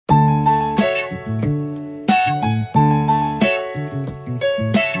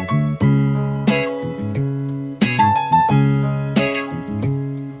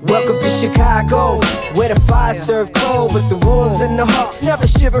Chicago, where the fire serve cold, but the Wolves and the Hawks never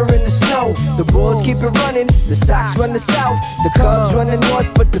shiver in the snow. The Bulls keep it running, the Sox run the South, the Cubs run the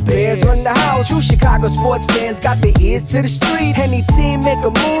North, but the Bears run the house. True Chicago sports fans got their ears to the street. Any team make a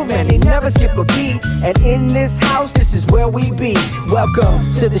move and they never skip a beat. And in this house, this is where we be. Welcome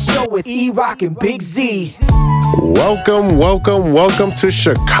to the show with E-Rock and Big Z. Welcome to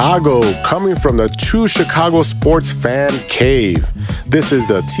Chicago, coming from the True Chicago Sports Fan Cave. This is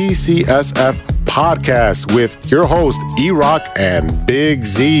the TCSF podcast with your host, E-Rock and Big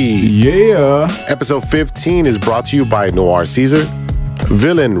Z. Yeah. Episode 15 is brought to you by Noir Caesar,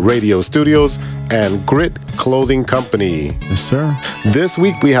 Villain Radio Studios, and Grit Clothing Company. Yes, sir. This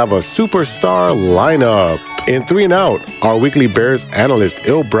week we have a superstar lineup. In 3 and Out, our weekly Bears analyst,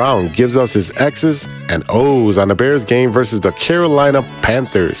 Il Brown, gives us his X's and O's on the Bears game versus the Carolina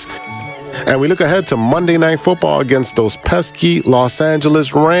Panthers. And we look ahead to Monday Night Football against those pesky Los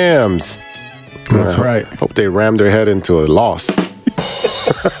Angeles Rams. That's right. Hope they rammed their head into a loss.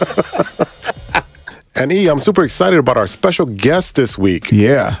 And I'm super excited about our special guest this week.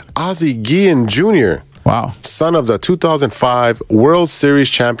 Yeah. Ozzie Guillen Jr., Wow. son of the 2005 World Series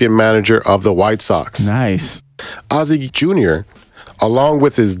champion manager of the White Sox. Nice. Ozzie Jr., along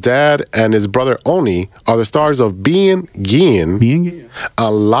with his dad and his brother Oni, are the stars of Being Guillen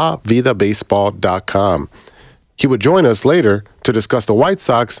on LaVidaBaseball.com. He would join us later to discuss the White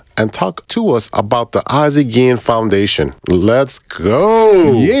Sox and talk to us about the Ozzie Guillen Foundation. Let's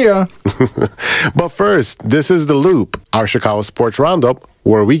go! Yeah. But first, this is The Loop, our Chicago Sports Roundup,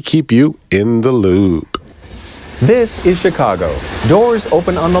 where we keep you in the loop. This is Chicago. Doors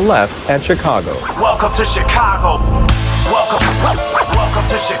open on the left at Chicago. Welcome to Chicago. Welcome to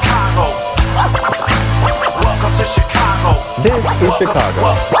Chicago. Welcome to Chicago. This is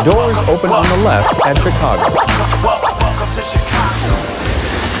Chicago. Doors open on the left at Chicago. Welcome to Chicago.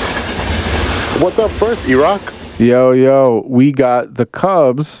 What's up first, E-Rock? Yo, we got the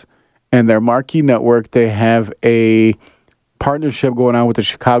Cubs and their marquee network. They have a partnership going on with the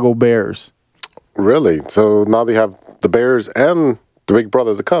Chicago Bears. Really? So now they have the Bears and the big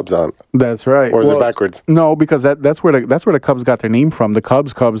brother, the Cubs, on. That's right. Or is it backwards? No, because that's where the Cubs got their name from. The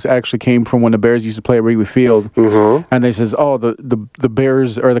Cubs actually came from when the Bears used to play at Wrigley Field. Mm-hmm. And they says, oh, the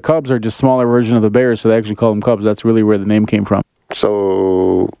Bears or the Cubs are just smaller version of the Bears, so they actually call them Cubs. That's really where the name came from.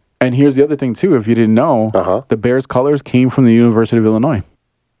 So. And here's the other thing too. If you didn't know, the Bears colors came from the University of Illinois.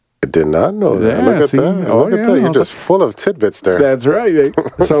 I did not know that. Yeah, Look at see? that. Oh, Look at that. You're just full of tidbits there. That's right.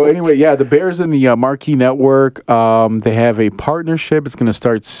 So anyway, yeah, the Bears and the Marquee Network, they have a partnership. It's going to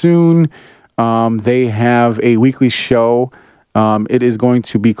start soon. They have a weekly show. It is going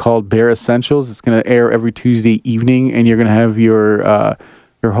to be called Bear Essentials. It's going to air every Tuesday evening, and you're going to have your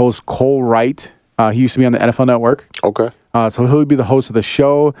host, Cole Wright. He used to be on the NFL Network. Okay. So he'll be the host of the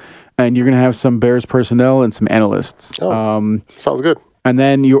show, and you're going to have some Bears personnel and some analysts. Oh, sounds good. And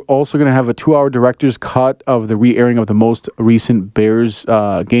then you're also going to have a 2-hour director's cut of the re-airing of the most recent Bears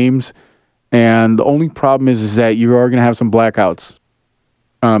games. And the only problem is that you are going to have some blackouts.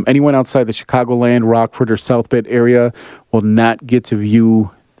 Anyone outside the Chicagoland, Rockford, or South Bend area will not get to view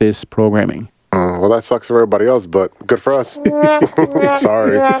this programming. Well, that sucks for everybody else, but good for us.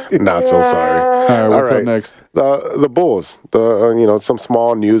 Sorry. Not so sorry. All right, what's up next? The Bulls. Some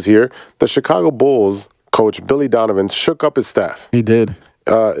small news here. The Chicago Bulls coach Billy Donovan shook up his staff. He did.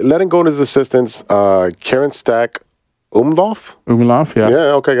 Letting go of his assistants, Karen Stack Umlauf? Umlauf, yeah.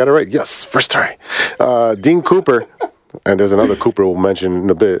 Yeah, okay, got it right. Yes, first try. Dean Cooper, and there's another Cooper we'll mention in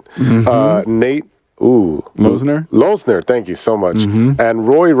a bit. Mm-hmm. Nate Losner, thank you so much. Mm-hmm. And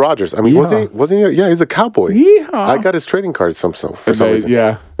Roy Rogers. I mean, wasn't he? Yeah, he's a Cowboy. Yeehaw. I got his trading cards for some reason.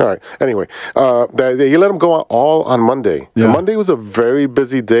 Yeah. All right. Anyway, he let him go all on Monday. Yeah. And Monday was a very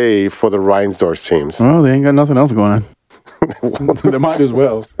busy day for the Reinsdorf teams. Well, they ain't got nothing else going on. They might as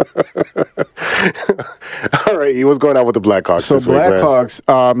well. All right, he was going out with the Blackhawks. So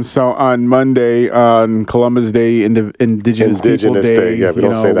Blackhawks. So on Monday, on Columbus Day, Indigenous People Day. Yeah, we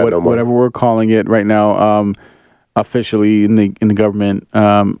don't say that no more. Whatever we're calling it right now, officially in the government.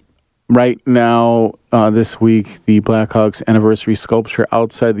 Right now, this week, the Blackhawks anniversary sculpture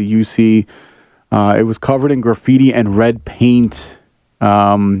outside the UC. It was covered in graffiti and red paint.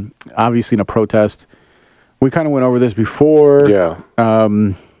 Obviously, in a protest. We kind of went over this before. Yeah.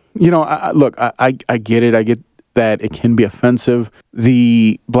 Look, I get it. I get that it can be offensive.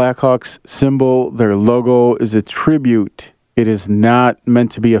 The Blackhawks symbol, their logo, is a tribute. It is not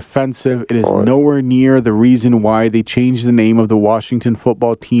meant to be offensive. It is nowhere near the reason why they changed the name of the Washington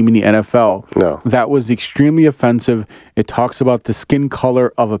football team in the NFL. No. That was extremely offensive. It talks about the skin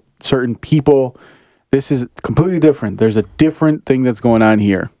color of a certain people. This is completely different. There's a different thing that's going on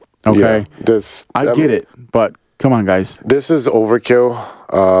here. Okay, I get it, but come on, guys. This is overkill.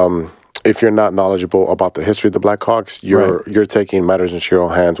 If you're not knowledgeable about the history of the Blackhawks, you're taking matters into your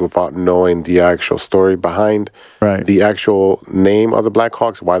own hands without knowing the actual story behind the actual name of the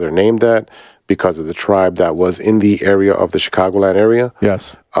Blackhawks, why they're named that, because of the tribe that was in the area of the Chicagoland area.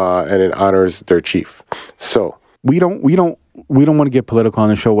 Yes, and it honors their chief. So we don't want to get political on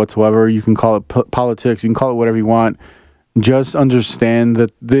the show whatsoever. You can call it politics. You can call it whatever you want. Just understand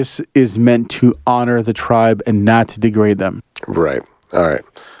that this is meant to honor the tribe and not to degrade them. Right. All right.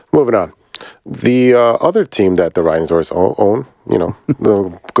 Moving on. The other team that the Reinsdorfs own,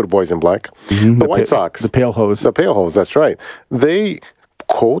 the good boys in black, the White Sox. The Pale Hose. The Pale Hose, that's right. They,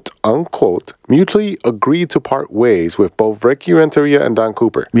 quote, unquote, mutually agreed to part ways with both Ricky Renteria and Don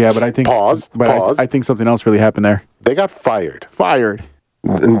Cooper. Yeah, but I think... Pause. I think something else really happened there. They got fired.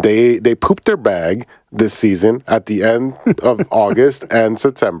 And they pooped their bag this season at the end of August and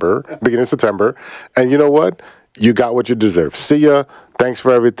beginning of September. And you know what? You got what you deserve. See ya. Thanks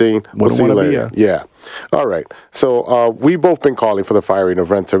for everything. We'll see you later. Yeah. All right. So we've both been calling for the firing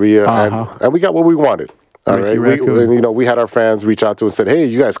of Renteria, and we got what we wanted. All right. We had our fans reach out to us and said, "Hey,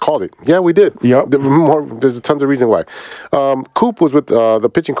 you guys called it." Yeah, we did. Yep. There's tons of reasons why. Coop was with the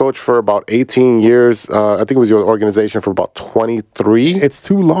pitching coach for about 18 years. I think it was your organization for about 23. It's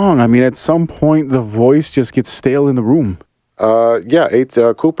too long. I mean, at some point, the voice just gets stale in the room.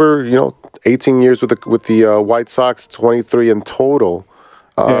 Cooper, 18 years with the White Sox, 23 in total.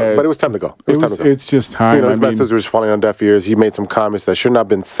 But it was time to go. It's just time. His message was falling on deaf ears. He made some comments that should not have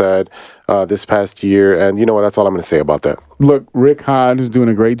been said this past year. And you know what? That's all I'm going to say about that. Look, Rick Hahn is doing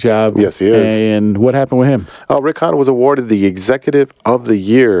a great job. Yes, he is. And what happened with him? Rick Hahn was awarded the Executive of the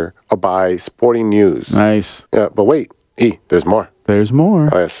Year by Sporting News. Nice. Yeah, but wait. There's more. There's more.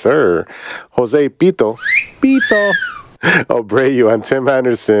 Yes, sir. Jose Pito Abreu and Tim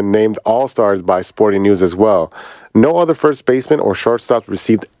Anderson named All-Stars by Sporting News as well. No other first baseman or shortstop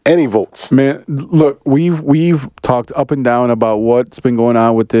received any votes. Man, look, we've talked up and down about what's been going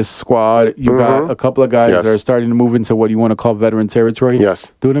on with this squad. You got a couple of guys that are starting to move into what you want to call veteran territory.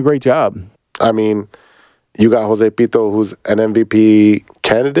 Yes. Doing a great job. I mean, you got Jose Pito, who's an MVP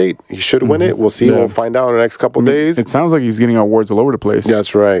candidate. He should win it. We'll see. Yeah. We'll find out in the next couple days. It sounds like he's getting awards all over the place.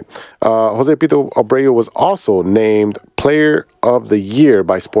 That's right. Jose Pito Abreu was also named Player of the Year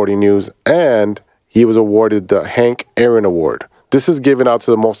by Sporting News, and he was awarded the Hank Aaron Award. This is given out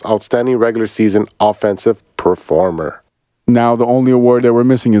to the most outstanding regular season offensive performer. Now, the only award that we're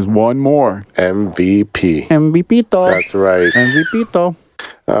missing is one more. MVP. MVP-to. That's right. MVP-to.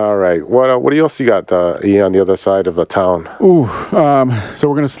 All right. What else you got on the other side of the town? So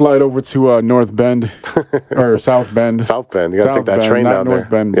we're going to slide over to North Bend, or South Bend. South Bend. You got to take that train down North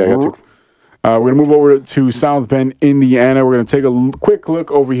there. Bend. Yeah, we're going to move over to South Bend, Indiana. We're going to take a quick look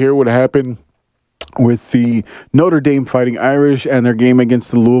over here what happened with the Notre Dame Fighting Irish and their game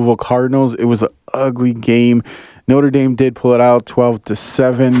against the Louisville Cardinals. It was an ugly game. Notre Dame did pull it out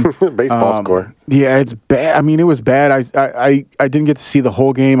 12-7. Baseball score. Yeah, it's bad. I mean, it was bad. I didn't get to see the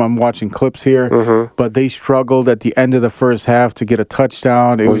whole game. I'm watching clips here, but they struggled at the end of the first half to get a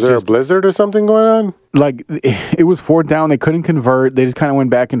touchdown. Was there a blizzard or something going on? Like, it was 4th down. They couldn't convert. They just kind of went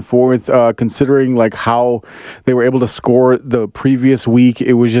back and forth, considering like how they were able to score the previous week.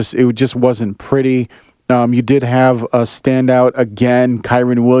 It just wasn't pretty. You did have a standout again,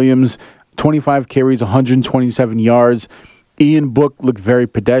 Kyron Williams. 25 carries, 127 yards. Ian Book looked very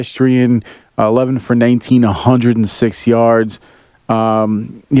pedestrian, 11 for 19, 106 yards. It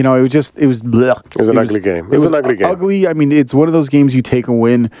was blech. It was an ugly game. It was an ugly game. Ugly. I mean, it's one of those games you take a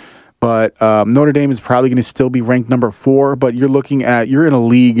win, but Notre Dame is probably going to still be ranked number 4, but you're in a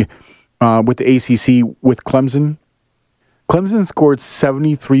league with the ACC with Clemson. Clemson scored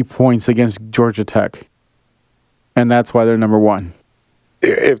 73 points against Georgia Tech, and that's why they're number 1.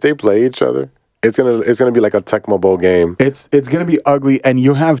 If they play each other, it's gonna be like a Tecmo Bowl game. It's gonna be ugly, and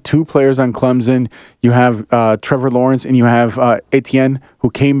you have 2 players on Clemson. You have Trevor Lawrence, and you have Etienne, who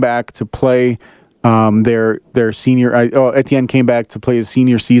came back to play their senior. Etienne came back to play his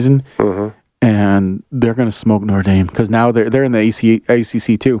senior season, and they're gonna smoke Notre Dame because now they're in the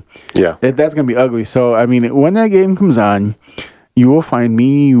ACC too. Yeah, that's gonna be ugly. So I mean, when that game comes on, you will find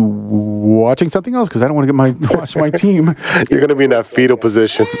me watching something else because I don't want to watch my team. You're going to be in that fetal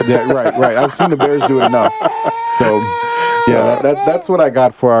position. Yeah, right. I've seen the Bears do it enough. So, yeah, that's what I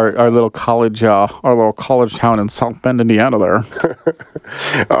got for our little college town in South Bend, Indiana there.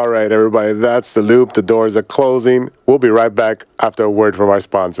 All right, everybody, that's the loop. The doors are closing. We'll be right back after a word from our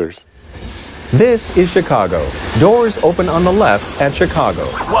sponsors. This is Chicago. Doors open on the left at Chicago.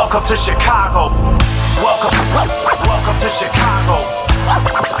 Welcome to Chicago. Welcome to Chicago.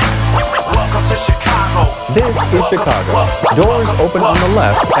 Welcome to Chicago. This is Chicago. Doors open on the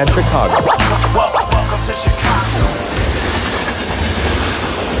left at Chicago. Welcome to Chicago.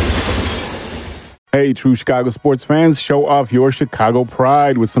 Hey, true Chicago sports fans, show off your Chicago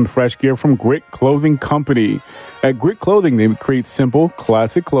pride with some fresh gear from Grit Clothing Company. At Grit Clothing, they create simple,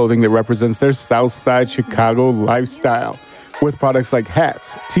 classic clothing that represents their Southside Chicago lifestyle. With products like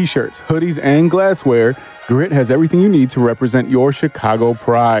hats, t-shirts, hoodies, and glassware, Grit has everything you need to represent your Chicago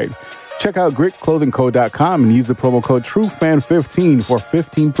pride. Check out gritclothingco.com and use the promo code TrueFan15 for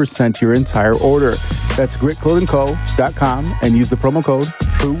 15% to your entire order. That's gritclothingco.com and use the promo code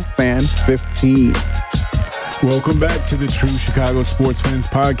TrueFan15. Welcome back to the True Chicago Sports Fans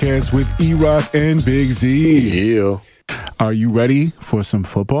Podcast with E-Rock and Big Z. Yeah. Are you ready for some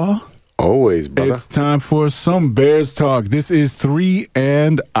football? Always, brother. It's time for some Bears talk. This is 3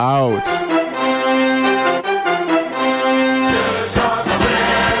 and Out.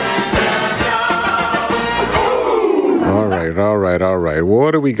 All right.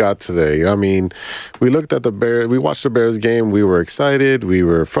 What do we got today? I mean, we looked at the Bears. We watched the Bears game. We were excited. We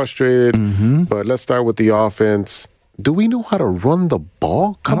were frustrated. But let's start with the offense. Do we know how to run the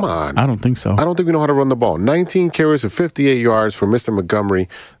ball? Come on. I don't think so. I don't think we know how to run the ball. 19 carries for 58 yards for Mr. Montgomery.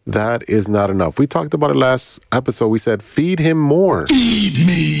 That is not enough. We talked about it last episode. We said, feed him more. Feed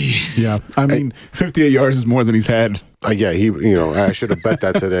me. Yeah, I mean, 58 yards is more than he's had. Yeah, I should have bet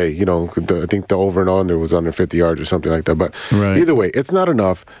that today. I think the over and under was under 50 yards or something like that. But Either way, it's not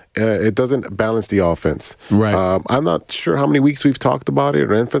enough. It doesn't balance the offense. Right. I'm not sure how many weeks we've talked about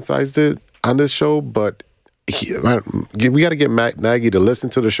it or emphasized it on this show, but we got to get Matt Nagy to listen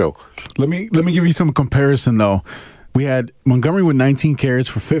to the show. Let me give you some comparison, though. We had Montgomery with 19 carries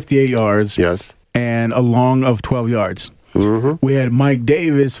for 58 yards. Yes. And a long of 12 yards. We had Mike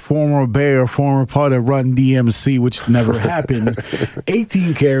Davis, former Bear, former part of Run DMC, which never happened.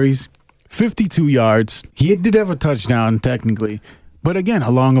 18 carries, 52 yards. He did have a touchdown, technically. But again, a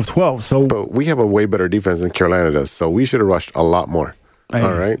long of 12. But we have a way better defense than Carolina does, so we should have rushed a lot more.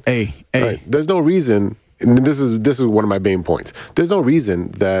 All right? Hey. Right. There's no reason, and this is one of my main points. There's no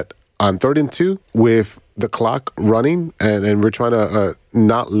reason that on 3rd and 2 with the clock running and we're trying to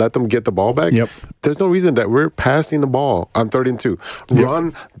not let them get the ball back. Yep. There's no reason that we're passing the ball on 3rd and 2.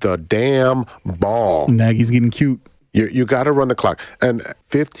 Run the damn ball. Nagy's getting cute. You got to run the clock. And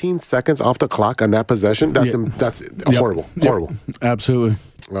 15 seconds off the clock on that possession, that's horrible. Horrible. Absolutely.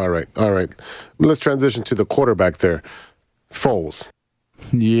 All right. Let's transition to the quarterback there. Foles.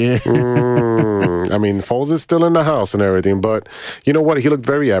 Yeah. I mean, Foles is still in the house and everything, but you know what? He looked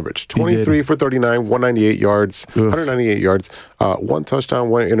very average. 23 for 39, 198 yards, 198 yards, 1 touchdown,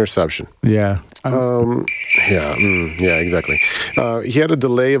 1 interception. Yeah. Yeah, exactly. He had a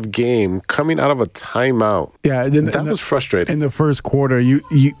delay of game coming out of a timeout. Yeah, that was frustrating. In the first quarter, you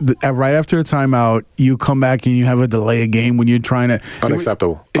right after a timeout, you come back and you have a delay of game when you're trying to.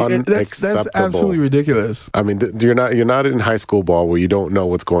 Unacceptable. That's absolutely ridiculous. I mean, you're not in high school ball where you don't know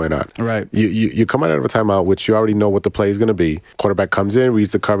what's going on. Right. You come out of a timeout, which you already know what the play is going to be. Quarterback comes in,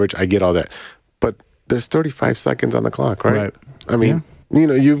 reads the coverage. I get all that, but there's 35 seconds on the clock, right? I mean. Yeah.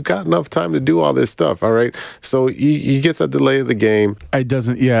 You've got enough time to do all this stuff, all right? So he gets a delay of the game. It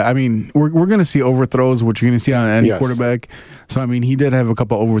doesn't, yeah. I mean, we're going to see overthrows, which you're going to see on any quarterback. So, I mean, he did have a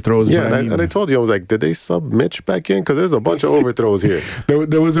couple overthrows. Yeah, and I told you, I was like, did they sub Mitch back in? Because there's a bunch of overthrows here.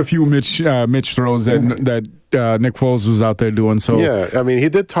 There was a few Mitch throws that Nick Foles was out there doing. So yeah, I mean, he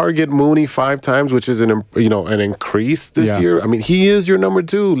did target Mooney 5 times, which is an increase this year. I mean, he is your number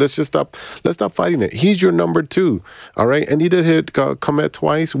 2. Let's stop fighting it. He's your number 2, all right? And he did hit Komet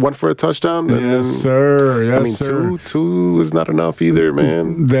twice, 1 for a touchdown. Yes, sir. Yes, I mean, sir. two is not enough either,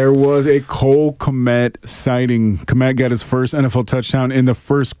 man. There was a Cole Kmet sighting. Kmet got his first NFL touchdown in the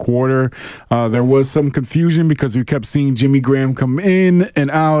first quarter. There was some confusion because we kept seeing Jimmy Graham come in and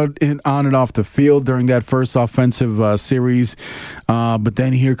out and on and off the field during that first offensive series. But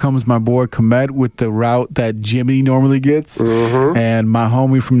then here comes my boy Kmet with the route that Jimmy normally gets. And my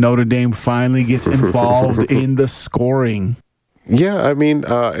homie from Notre Dame finally gets involved in the scoring. Yeah, I mean,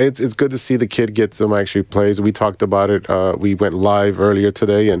 it's good to see the kid get some actually plays. We talked about it. We went live earlier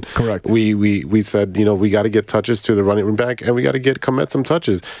today, and correct. We said, we got to get touches to the running back, and we got to get Kmet some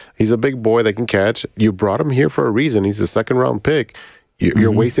touches. He's a big boy that can catch. You brought him here for a reason. He's a 2nd-round pick.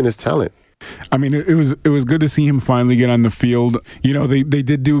 You're wasting his talent. I mean, it was good to see him finally get on the field. They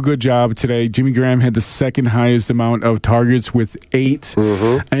did do a good job today. Jimmy Graham had the 2nd highest amount of targets with 8.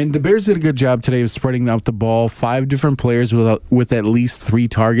 And the Bears did a good job today of spreading out the ball. 5 different players with at least 3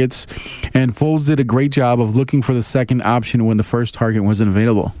 targets. And Foles did a great job of looking for the second option when the first target wasn't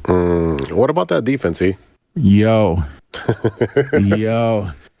available. What about that defense, Yo.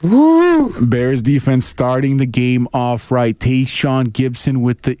 Bears defense starting the game off right. Tayshaun Gibson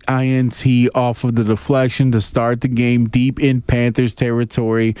with the INT off of the deflection to start the game deep in Panthers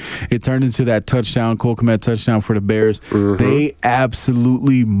territory. It turned into that touchdown, Cole Kmet touchdown for the Bears. They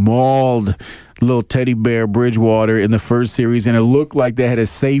absolutely mauled little teddy bear Bridgewater in the first series, and it looked like they had a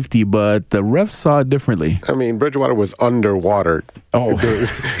safety, but the refs saw it differently. I mean, Bridgewater was underwater. Oh.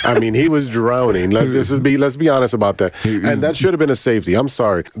 I mean, he was drowning. Let's be honest about that. And that should have been a safety. I'm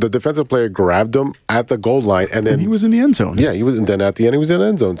sorry. The defensive player grabbed him at the goal line, and then he was in the end zone. Yeah, he was. And then at the end, he was in the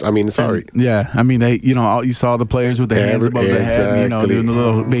end zone. I mean, sorry. I mean, you saw the players with their hands above their head, doing the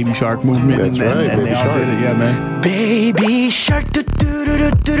little baby shark movement. That's right, and baby they all shark. did it. Yeah, man. Baby shark, do do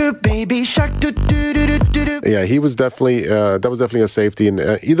do do do, baby shark, do do do do do. Yeah, he was definitely that was definitely a safety, and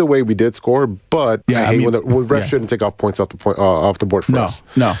either way we did score. But I hate when the refs shouldn't take off points off the board for us.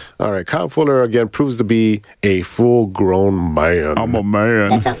 No. All right, Kyle Fuller again proves to be a full-grown man. I'm a man.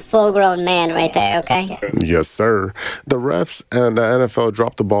 That's a full-grown man right there, okay? Yes, sir. The refs and the NFL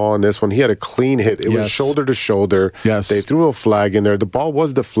dropped the ball on this one. He had a clean hit. It was shoulder to shoulder. Yes. They threw a flag in there. The ball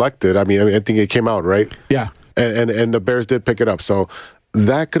was deflected. I mean, I think it came out, right? Yeah. And the Bears did pick it up. So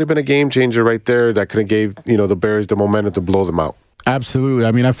that could have been a game changer right there. That could have gave the Bears the momentum to blow them out. Absolutely.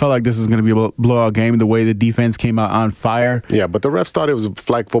 I mean, I felt like this is going to be a blowout game the way the defense came out on fire. Yeah, but the refs thought it was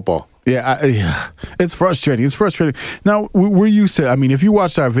flag football. Yeah, it's frustrating. Now, we're used to, I mean, if you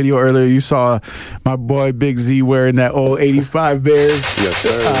watched our video earlier, you saw my boy Big Z wearing that old 85 Bears. Yes,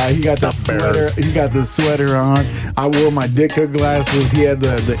 sir. He got the sweater. Bears. He got the sweater on. I wore my Ditka glasses. He had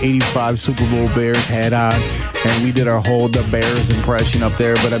the 85 Super Bowl Bears hat on. And we did our whole The Bears impression up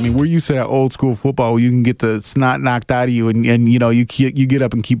there. But, I mean, we're used to that old school football where you can get the snot knocked out of you and you get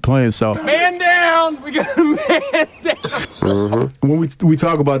up and keep playing. So Man down! We got a man down! When we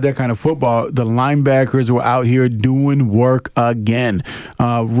talk about that kind of football, the linebackers were out here doing work again.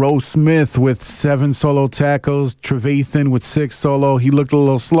 Rose Smith with 7 solo tackles, Trevathan with 6 solo. He looked a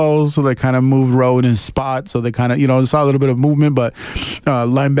little slow, so they kind of moved Rowe in his spot. So they kind of, saw a little bit of movement, but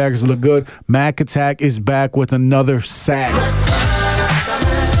linebackers look good. Mac Attack is back with another sack.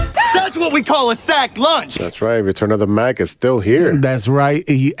 That's what we call a sack lunch! That's right. Return of the Mac is still here. That's right.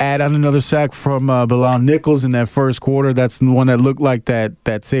 He added on another sack from Bilal Nichols in that first quarter. That's the one that looked like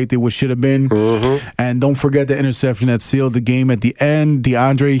that safety, which should have been. And don't forget the interception that sealed the game at the end.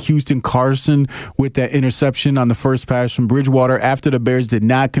 DeAndre Houston Carson with that interception on the first pass from Bridgewater after the Bears did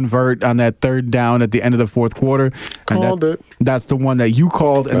not convert on that third down at the end of the fourth quarter. Called it. That's the one that you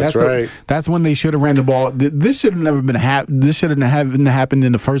called, and That's right. That's when they should have ran the ball. This should have never been this shouldn't have happened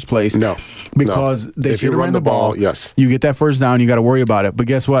in the first place. No, because they should have ran the ball. Yes, you get that first down, you got to worry about it. But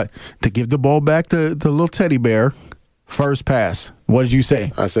guess what? To give the ball back to the little teddy bear, first pass. What did you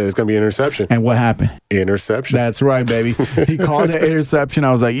say? I said it's going to be an interception. And what happened? Interception. That's right, baby. He called that interception.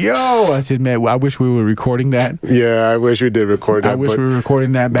 I was like, yo. I said, man, I wish we were recording that. Yeah, I wish we did record that. I wish we were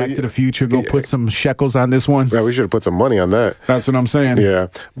recording that. Back to the Future. Go put some shekels on this one. Yeah, we should have put some money on that. That's what I'm saying. Yeah.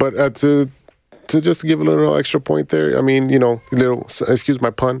 But to just give a little extra point there, I mean, excuse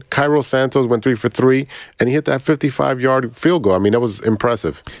my pun, Cairo Santos went 3 for 3, and he hit that 55-yard field goal. I mean, that was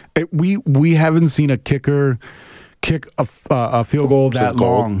impressive. We haven't seen a kicker kick a field goal that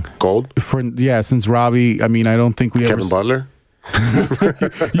long. Gold? Since Robbie. I mean, I don't think we Kevin Butler?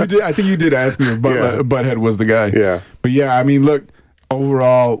 You did. I think you did ask me if Butthead was the guy. Yeah. But yeah, I mean, look,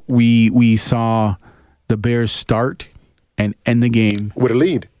 overall, we saw the Bears start and end the game with a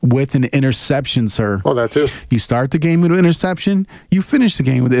lead. With an interception, sir. Oh, that too. You start the game with an interception, you finish the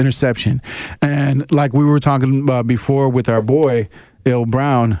game with an interception. And like we were talking about before with our boy, Il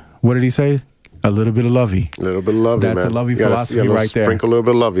Brown, what did he say? A little bit of lovey. A little bit of lovey, That's man. a lovey philosophy right there. Sprinkle a little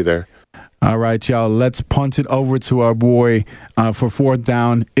bit of lovey there. All right, y'all. Let's punt it over to our boy for fourth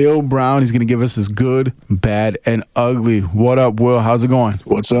down. Il Brown. He's going to give us his good, bad, and ugly. What up, Will? How's it going?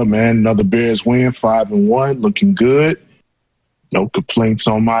 What's up, man? Another Bears win, 5-1, looking good. No complaints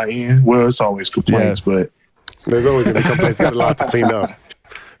on my end. Well, it's always complaints, but there's always going to be complaints. Got a lot to clean up.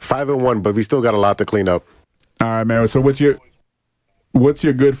 5-1, but we still got a lot to clean up. All right, man. So what's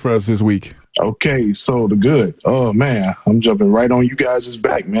your good for us this week? Okay, so the good. Oh, man, I'm jumping right on you guys'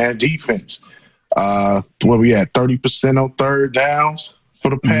 back, man. Defense. What we at, 30% on third downs for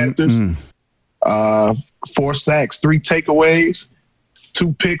the Panthers. 4 sacks, 3 takeaways,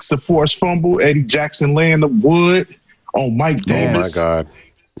 2 picks, a forced fumble. Eddie Jackson laying the wood on Mike Davis. Oh, my God.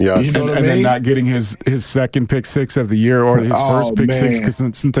 Yes. You know and then not getting his second pick 6 of the year or his first pick 6 because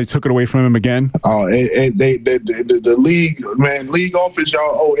since they took it away from him again. Oh, the league, man, league office, y'all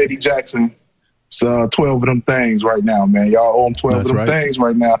owe Eddie Jackson 12 of them things right now, man. Y'all owe him 12 of them things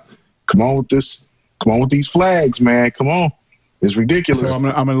right now. Come on with this Come on with these flags, man. Come on. It's ridiculous. So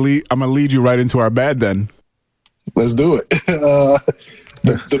I'm gonna lead you right into our bad then. Let's do it.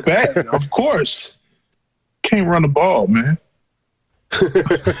 The bad, of course. Can't run the ball, man.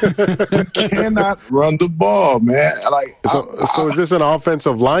 We cannot run the ball, man. So is this an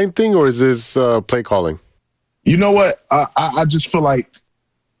offensive line thing or is this play calling? You know what? I just feel like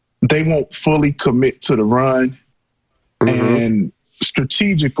they won't fully commit to the run, and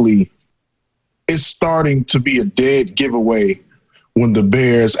strategically, it's starting to be a dead giveaway when the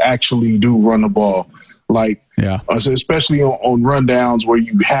Bears actually do run the ball. Like, especially on rundowns where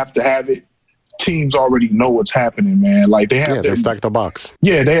you have to have it, teams already know what's happening, man. Like they stack the box.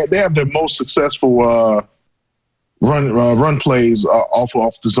 Yeah, they have their most successful run plays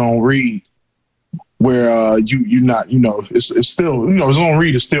off the zone read, where it's still zone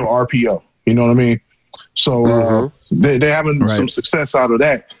read is still RPO. You know what I mean? So they're having some success out of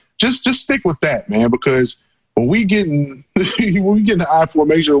that. Just stick with that, man, because when we get in the I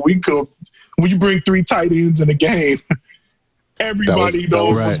formation, when you bring 3 tight ends in a game, everybody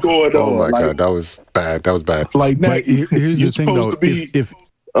knows what's going on. Oh my God, that was bad. That was bad. Like, but here's the thing, though. If an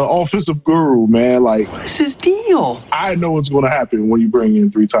offensive guru, man, like, What's his deal? I know what's going to happen when you bring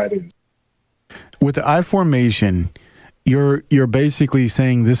in 3 tight ends. With the I formation, you're basically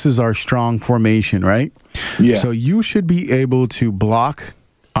saying this is our strong formation, right? Yeah. So you should be able to block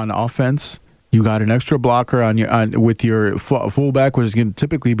on offense. You got an extra blocker with your fullback, which is going to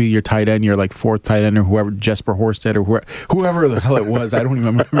typically be your tight end, your like 4th tight end or whoever, Jesper Horsted or whoever the hell it was. I don't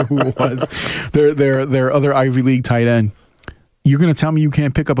even remember who it was. Their other Ivy League tight end. You're going to tell me you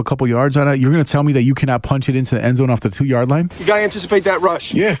can't pick up a couple yards on it? You're going to tell me that you cannot punch it into the end zone off the 2-yard line? You got to anticipate that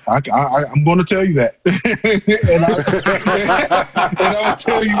rush. Yeah, I'm going to tell you that. and I'm going to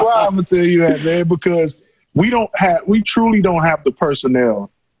tell you why I'm going to tell you that, man, because we truly don't have the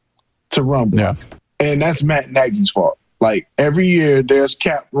personnel to run block. Yeah. And that's Matt Nagy's fault. Like, every year there's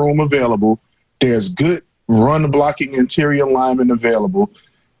cap room available. There's good run blocking interior linemen available.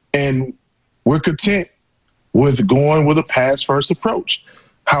 And we're content with going with a pass first approach.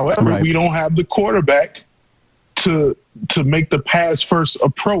 However, we don't have the quarterback to make the pass first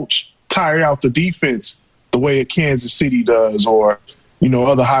approach tire out the defense the way a Kansas City does, or,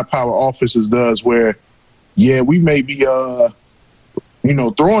 other high power offenses does, where, we may be,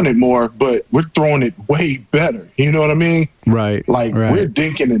 throwing it more, but we're throwing it way better. You know what I mean? Right. Like, we're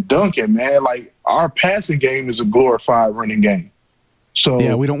dinking and dunking, man. Like, our passing game is a glorified running game. So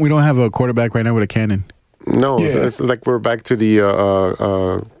yeah, we don't have a quarterback right now with a cannon. No, it's like we're back to the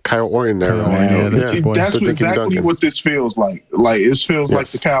Kyle Orton era. That's exactly what this feels like. Like, it feels like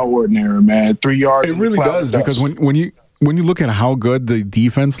the Kyle Orton era, man. 3 yards. It really does, because when you look at how good the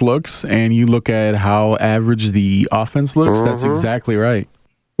defense looks and you look at how average the offense looks, that's exactly right.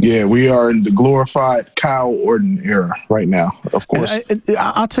 Yeah, we are in the glorified Kyle Orton era right now, of course.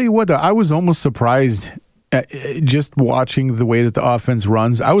 I'll tell you what, though, I was almost surprised just watching the way that the offense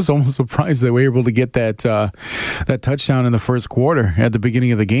runs. I was almost surprised they were able to get that touchdown in the first quarter at the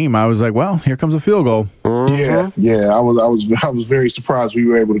beginning of the game. I was like, well, here comes a field goal. Yeah. I was very surprised we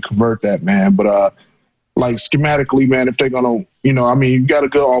were able to convert that, man. But like, schematically, man, if they're gonna, you got a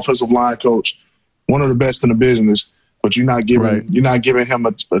good offensive line coach, one of the best in the business, but you're not giving him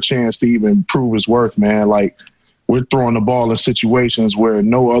a chance to even prove his worth, man. Like, we're throwing the ball in situations where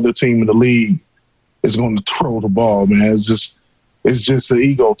no other team in the league is going to throw the ball, man. It's just an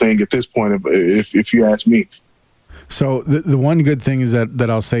ego thing at this point, if you ask me. So the one good thing is that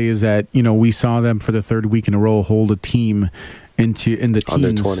I'll say is that, we saw them for the 3rd week in a row hold a team in the teens.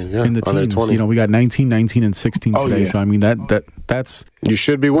 Under 20, yeah. In the teens. 20. We got 19, 19, and 16 today. Yeah. So, I mean, that's... You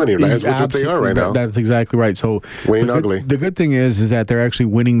should be winning, right? That's what they are right now. That's exactly right. So winning ugly. The good thing is that they're actually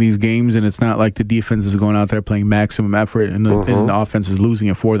winning these games, and it's not like the defense is going out there playing maximum effort and the offense is losing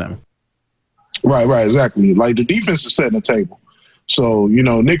it for them. Right, exactly. Like, the defense is setting the table. So,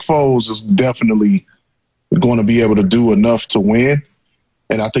 Nick Foles is definitely going to be able to do enough to win.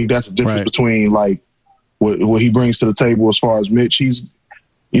 And I think that's the difference between, like, what he brings to the table as far as Mitch. He's,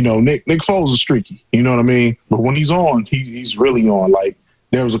 Nick Foles is streaky. You know what I mean? But when he's on, he's really on. Like,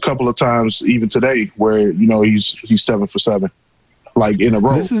 there was a couple of times, even today, where, he's 7 for 7, like, in a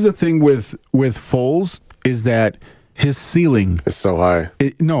row. This is the thing with Foles, is that his ceiling is so high.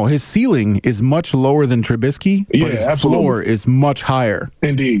 His ceiling is much lower than Trubisky, but his floor is much higher.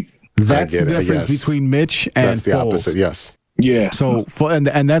 Indeed. That's the difference between Mitch and Foles. That's the opposite, yes. Yeah. So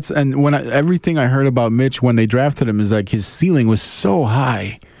everything I heard about Mitch when they drafted him is like his ceiling was so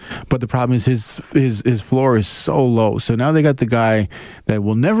high. but the problem is his floor is so low. So now they got the guy that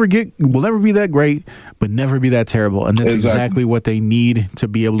will never be that great, but never be that terrible, and that's exactly what they need to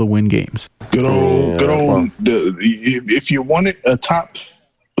be able to win games. Good old. If you wanted a top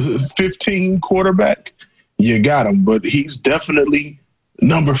 15 quarterback, you got him, but he's definitely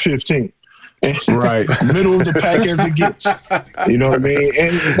number 15. Right. Middle of the pack as it gets. You know what I mean?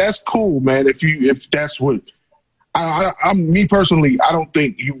 And that's cool, man. If that's what I'm me personally, I don't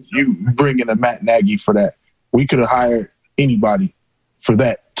think you bring in a Matt Nagy for that. We could have hired anybody for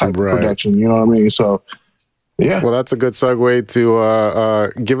that type of production. You know what I mean? So yeah. Well, that's a good segue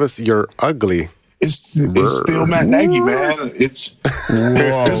to give us your ugly. It's still Matt Nagy, man. This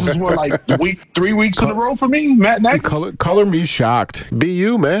is what, like 3 weeks in a row for me, Matt Nagy. Color me shocked. Be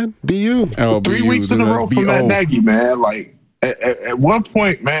you, man. Be you. Oh, 3 weeks in a row for Matt Nagy, man. Like at one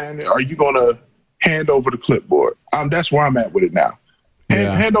point, man, are you gonna hand over the clipboard? That's where I'm at with it now.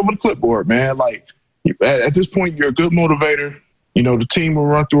 Hand over the clipboard, man. Like at this point, you're a good motivator. You know, the team will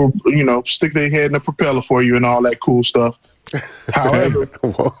run through, stick their head in the propeller for you and all that cool stuff. However,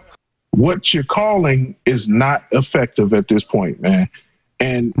 what you're calling is not effective at this point, man.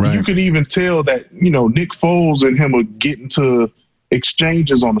 And you could even tell that, Nick Foles and him are getting to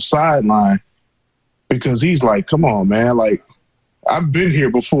exchanges on the sideline because he's like, come on, man. Like, I've been here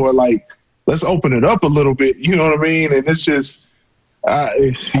before. Like, let's open it up a little bit. You know what I mean? And it's just, I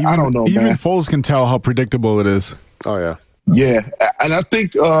don't know, even man. Foles can tell how predictable it is. Oh, yeah. Yeah. And I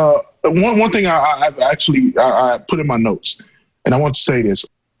think one thing I put in my notes, and I want to say this.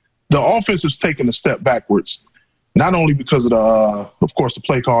 The offense has taken a step backwards, not only because of course, the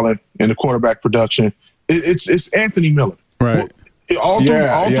play calling and the quarterback production. It's Anthony Miller. Right. All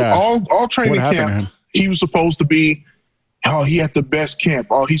training camp, he was supposed to be, he had the best camp.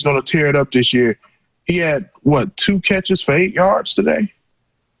 He's going to tear it up this year. He had, 2 catches for 8 yards today?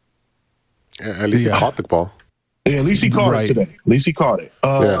 Yeah, at least he caught the ball. Yeah, at least he caught it today. At least he caught it.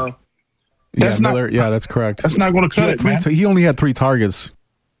 Miller, that's correct. That's not going to cut it, man. He only had 3 targets.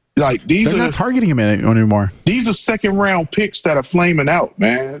 Like they're not targeting him anymore. These are second-round picks that are flaming out,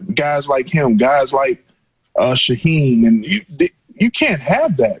 man. Guys like him, guys like Shaheen, and you can't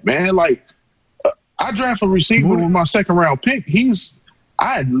have that, man. Like I draft a receiver with my second-round pick.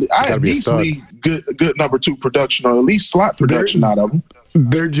 I at least need good number 2 production or at least slot production out of him.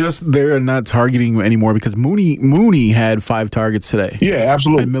 They're not targeting him anymore because Mooney had 5 targets today. Yeah,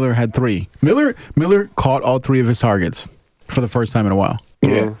 absolutely. And Miller had 3. Miller caught all 3 of his targets for the first time in a while.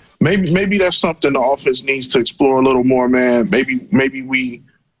 Yeah, maybe that's something the offense needs to explore a little more, man. Maybe we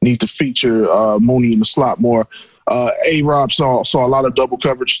need to feature Mooney in the slot more. A-Rob saw a lot of double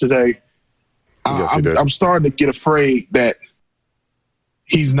coverage today. I'm starting to get afraid that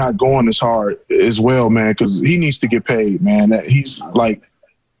he's not going as hard as well, man, because he needs to get paid, man. He's like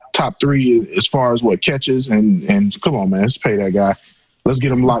top 3 as far as catches and come on, man, let's pay that guy. Let's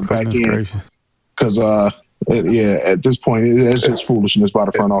get him locked back in because at this point, it's just foolishness by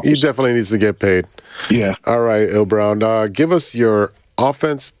the front office. He definitely needs to get paid. Yeah. All right, Il Brown. Give us your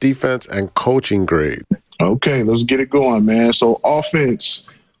offense, defense, and coaching grade. Okay, let's get it going, man. So offense,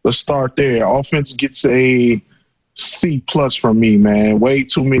 let's start there. Offense gets a C+ from me, man. Way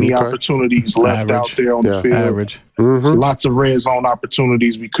too many opportunities left out there on the field. Average. Mm-hmm. Lots of red zone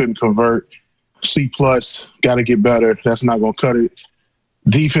opportunities we couldn't convert. C+, got to get better. That's not going to cut it.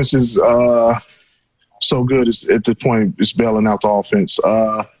 Defense is so good at the point it's bailing out the offense.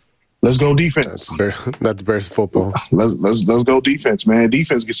 Let's go defense. That's Bears football. Let's go defense, man.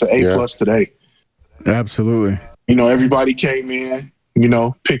 Defense gets an A+ today. Absolutely. Everybody came in,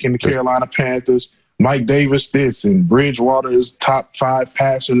 picking the Carolina Panthers. Mike Davis this and Bridgewater is top 5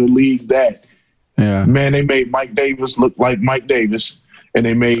 passer in the league. That man, they made Mike Davis look like Mike Davis. And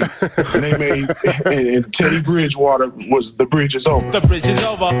they made and Teddy Bridgewater was the bridge is over. The bridge is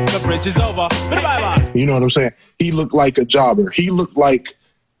over. The bridge is over. Bye-bye. You know what I'm saying? He looked like a jobber. He looked like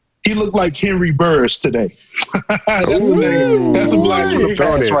Henry Burris today. That's a blast from the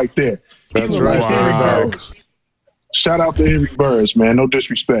past right there. That's right. Henry Burris. Shout out to Henry Burris, man. No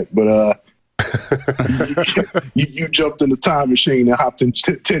disrespect, but you jumped in the time machine and hopped in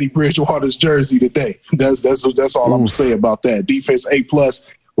Teddy Bridgewater's jersey today. That's all I'm gonna say about that. Defense A+,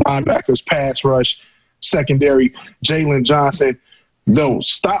 linebackers pass rush, secondary Jalen Johnson. No,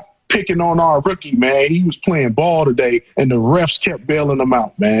 stop picking on our rookie, man. He was playing ball today, and the refs kept bailing him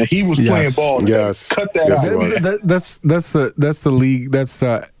out, man. He was playing ball today. Yes. Cut that out. That's the league. That's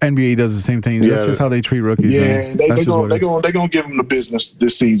NBA does the same thing. That's just how they treat rookies. Yeah, they're gonna give him the business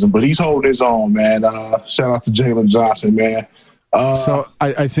this season, but he's holding his own, man. Shout out to Jalen Johnson, man. So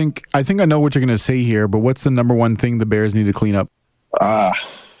I think I know what you're gonna say here, but what's the number one thing the Bears need to clean up?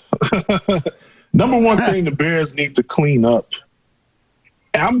 Number one thing the Bears need to clean up.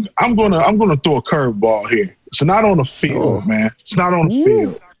 And I'm gonna throw a curveball here. It's not on the field, man. It's not on the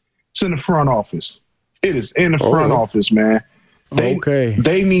field. It's in the front office. It is in the front office, man.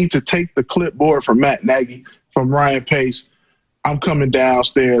 They need to take the clipboard from Matt Nagy, from Ryan Pace. I'm coming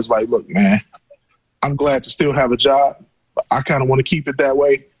downstairs like, look, man, I'm glad to still have a job. But I kind of want to keep it that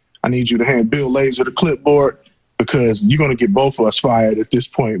way. I need you to hand Bill Lazor the clipboard because you're going to get both of us fired at this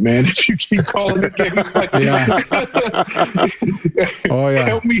point, man, if you keep calling the games like that.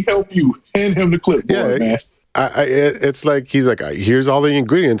 Help me help you. Hand him the clipboard, man. It's like he's like, here's all the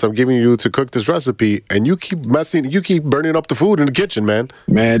ingredients I'm giving you to cook this recipe, and you keep burning up the food in the kitchen, man.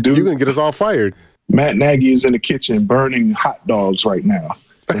 Man, dude, you're gonna get us all fired. Matt Nagy is in the kitchen burning hot dogs right now,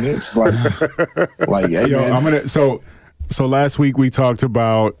 and it's like, hey, yo, man. I'm gonna. So last week we talked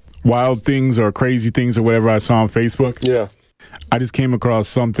about wild things or crazy things or whatever I saw on Facebook. Yeah, I just came across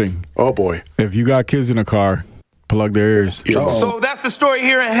something. Oh boy! If you got kids in a car, plug their ears. So that's the story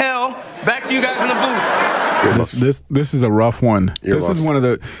here in hell. Back to you guys in the booth. This is a rough one. This is one of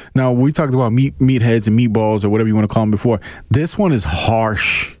the. Now we talked about meatheads and meatballs or whatever you want to call them before. This one is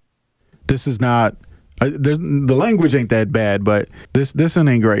harsh. This is not. The language ain't that bad, but this one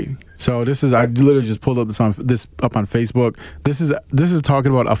ain't great. So this is. I literally just pulled up this up on Facebook. This is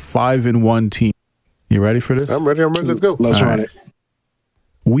talking about a 5-1 team. You ready for this? I'm ready. Let's go. Let's run it.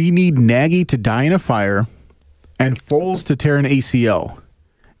 We need Nagy to die in a fire, and Foles to tear an ACL.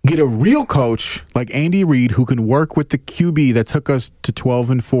 Get a real coach like Andy Reid who can work with the QB that took us to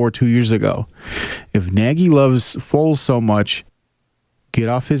 12-4 2 years ago. If Nagy loves Foles so much, get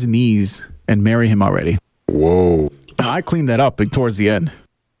off his knees and marry him already. Whoa. Now, I cleaned that up towards the end.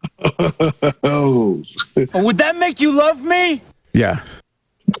 Would that make you love me? Yeah.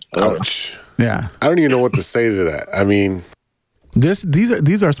 Ouch. Yeah. I don't even know what to say to that. I mean,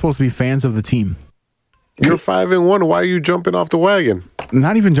 these are supposed to be fans of the team. You're 5-1. Why are you jumping off the wagon?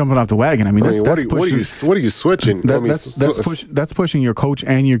 Not even jumping off the wagon. I mean, what are you switching? That's pushing your coach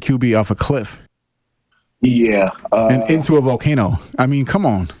and your QB off a cliff. Yeah, and into a volcano. I mean, come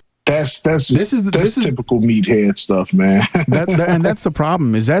on. This is typical meathead stuff, man. And that's the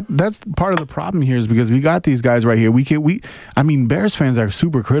problem. That's part of the problem here is because we got these guys right here. I mean, Bears fans are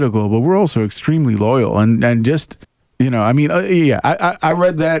super critical, but we're also extremely loyal and just. You know, I mean, I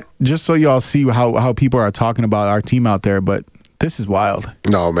read that just so y'all see how people are talking about our team out there, but this is wild.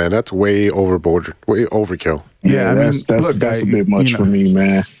 No, man, that's way overboard, way overkill. Yeah, I mean, that's a bit much for me,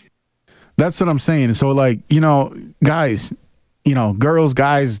 man. That's what I'm saying. So, like, guys, girls,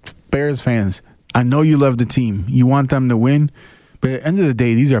 guys, Bears fans, I know you love the team. You want them to win, but at the end of the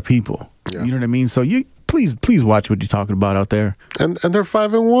day, these are people. Yeah. You know what I mean? So Please watch what you're talking about out there. And they're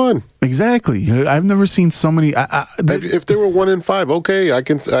 5-1. Exactly. I've never seen so many. If they were 1-5, okay, I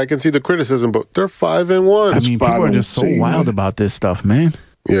can see the criticism, but they're 5-1. I mean, people are just so wild about this stuff, man.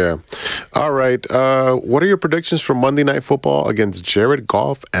 Yeah. All right. What are your predictions for Monday Night Football against Jared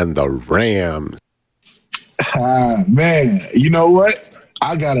Goff and the Rams? Man, you know what?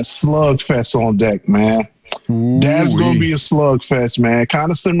 I got a slugfest on deck, man. That's gonna be a slugfest, man. Kind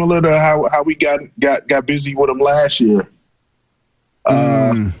of similar to how we got busy with them last year.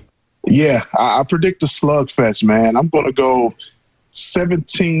 Yeah, I predict a slugfest, man. I'm gonna go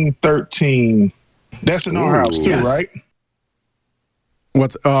 17-13. That's in our house too, right?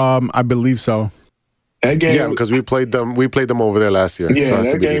 I believe so. That game, yeah, because we played them over there last year. Yeah, so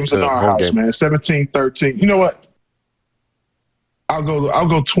that game's in our house, game. Man. 17-13. You know what? I'll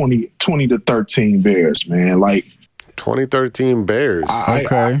go 20-13 Bears, man. Like 2013 Bears.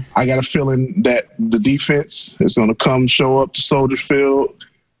 Okay. I got a feeling that the defense is going to come show up to Soldier Field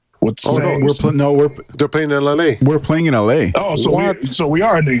with the they're playing in LA. We're playing in LA. Oh, so we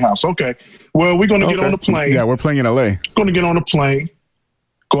are in the house. Okay. Well, we're going to get on the plane. Yeah, we're playing in LA. Going to get on the plane.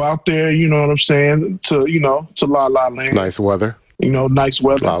 Go out there, you know what I'm saying, to La La Land. Nice weather. Nice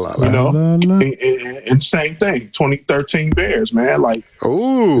weather. La, la, la. You know, and same thing. 2013 Bears, man. Like,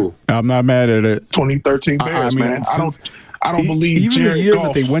 ooh, I'm not mad at it. 2013 Bears, man. I don't believe even Jared the year Goff,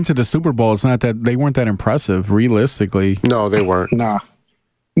 that they went to the Super Bowl. It's not that they weren't that impressive, realistically. No, they weren't. Nah,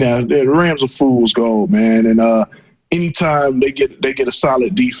 the Rams are fool's gold, man. And anytime they get a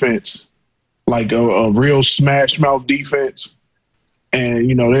solid defense, like a real smash mouth defense, and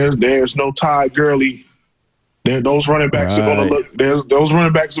there's no Todd Gurley. Those running backs are going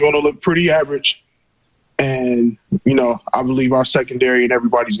to look pretty average, and I believe our secondary and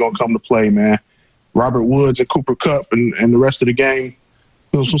everybody's going to come to play, man. Robert Woods and Cooper Kupp and the rest of the game,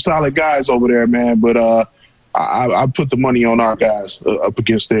 there's some solid guys over there, man. But I put the money on our guys up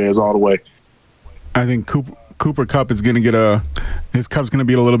against theirs all the way. I think Cooper Kupp is going to get his cup's going to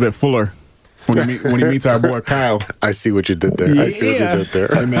be a little bit fuller when he meets our boy Kyle. I see what you did there. I see what you did there.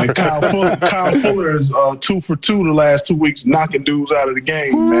 Hey, man, Kyle Fuller is 2 for 2 the last 2 weeks, knocking dudes out of the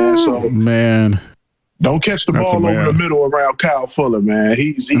game, man. So man, don't catch the ball over the middle around Kyle Fuller, man.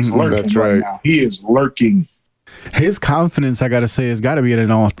 He's lurking right now. He is lurking. His confidence, I got to say, has got to be at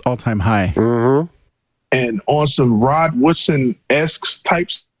an all-time high. Mm-hmm. And on some Rod Woodson-esque type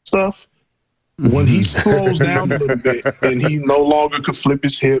stuff, when he slows down a little bit and he no longer could flip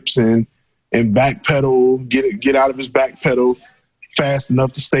his hips and backpedal, get out of his backpedal fast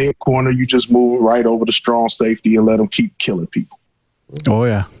enough to stay at corner, you just move right over the strong safety and let him keep killing people. Oh,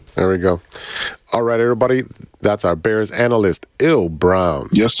 yeah. There we go. All right, everybody. That's our Bears analyst, Il Brown.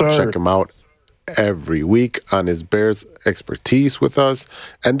 Yes, sir. Check him out every week on his Bears expertise with us.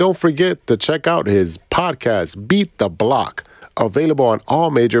 And don't forget to check out his podcast, Beat the Block, available on all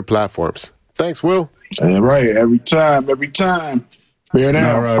major platforms. Thanks, Will. All right. Every time. Bear down.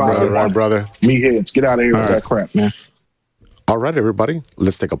 All right, brother. Meatheads, get out of here with that crap, man. All right, everybody.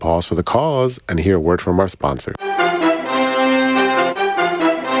 Let's take a pause for the cause and hear a word from our sponsor.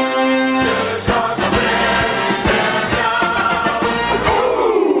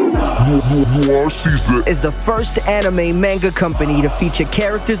 Is the first anime manga company to feature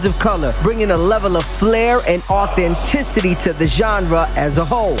characters of color, bringing a level of flair and authenticity to the genre as a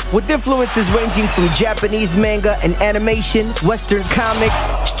whole. With influences ranging from Japanese manga and animation, Western comics,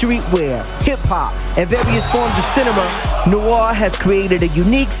 streetwear, hip-hop, and various forms of cinema, Noir has created a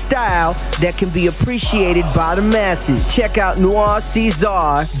unique style that can be appreciated by the masses. Check out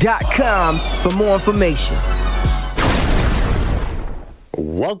noircaesar.com for more information.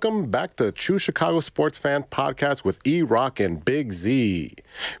 Welcome back to True Chicago Sports Fan Podcast with E-Rock and Big Z.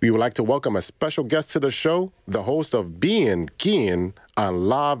 We would like to welcome a special guest to the show, the host of Being Guillen on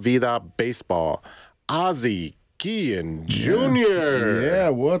La Vida Baseball, Ozzie Guillen Jr. Yeah,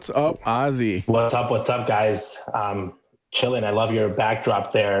 what's up, Ozzie? What's up, guys? Chilling. I love your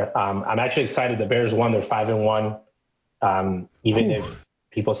backdrop there. I'm actually excited. The Bears won. They're 5-1. Even if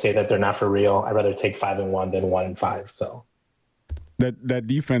people say that they're not for real, I'd rather take 5-1 than 1-5. So. That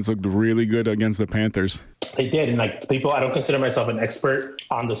defense looked really good against the Panthers. They did, and I don't consider myself an expert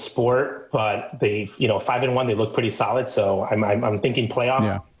on the sport, but they, 5-1, they look pretty solid. So I'm thinking playoff.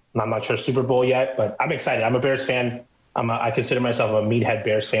 Yeah. I'm not sure Super Bowl yet, but I'm excited. I'm a Bears fan. I consider myself a meathead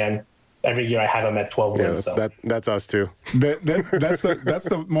Bears fan. Every year I have them at 12 wins. So. That's us too. That's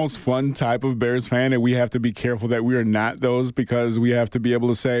the most fun type of Bears fan, and we have to be careful that we are not those, because we have to be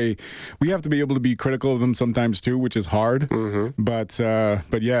able to be critical of them sometimes too, which is hard. Mm-hmm. But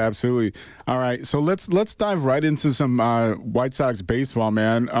yeah, absolutely. All right, so let's dive right into some White Sox baseball,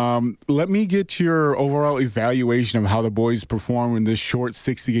 man. Let me get your overall evaluation of how the boys perform in this short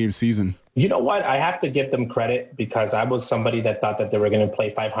 60-game season. You know what? I have to give them credit, because I was somebody that thought that they were going to play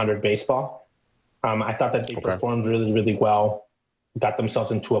 500 baseball. I thought that they performed really, really well, got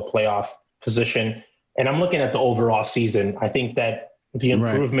themselves into a playoff position. And I'm looking at the overall season. I think that the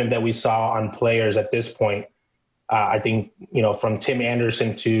improvement that we saw on players at this point, I think, from Tim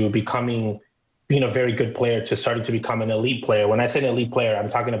Anderson to being a very good player to starting to become an elite player. When I say an elite player, I'm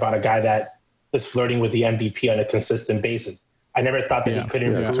talking about a guy that is flirting with the MVP on a consistent basis. I never thought that he could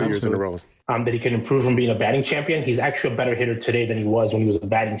improve. 2 years in a row. That he could improve from being a batting champion. He's actually a better hitter today than he was when he was a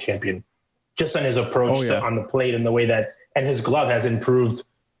batting champion. Just on his approach on the plate and the way that, and his glove has improved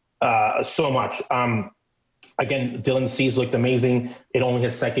so much. Again, Dylan Cease looked amazing in only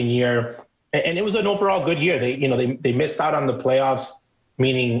his second year, and it was an overall good year. They missed out on the playoffs,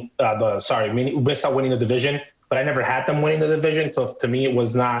 meaning missed out winning the division. But I never had them winning the division, so to me it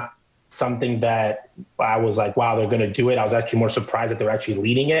was not something that I was like, wow, they're going to do it. I was actually more surprised that they were actually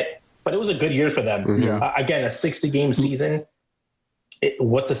leading it, but it was a good year for them. Mm-hmm. Again, a 60-game season.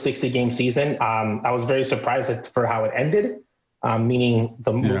 What's a 60-game season? I was very surprised for how it ended, meaning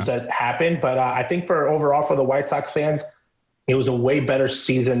the moves that happened. But I think overall for the White Sox fans, it was a way better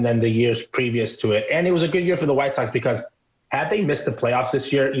season than the years previous to it. And it was a good year for the White Sox, because had they missed the playoffs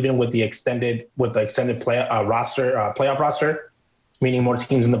this year, even with the extended playoff roster, meaning more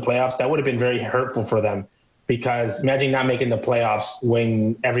teams in the playoffs, that would have been very hurtful for them, because imagine not making the playoffs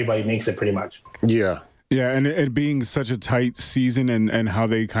when everybody makes it pretty much. Yeah. Yeah, and it being such a tight season and how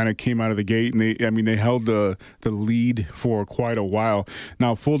they kind of came out of the gate, and they held the lead for quite a while.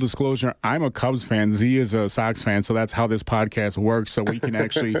 Now, full disclosure, I'm a Cubs fan. Z is a Sox fan, so that's how this podcast works, so we can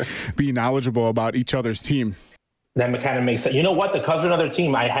actually be knowledgeable about each other's team. That kind of makes sense. You know what? The Cubs are another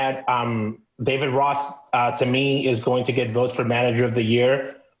team. I had David Ross, to me, is going to get votes for manager of the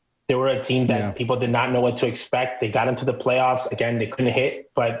year. They were a team that people did not know what to expect. They got into the playoffs. Again, they couldn't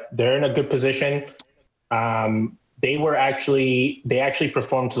hit, but they're in a good position. they actually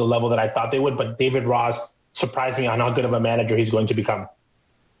performed to the level that I thought they would. But David Ross surprised me on how good of a manager he's going to become.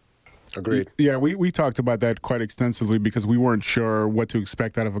 Agreed. Yeah, we talked about that quite extensively because we weren't sure what to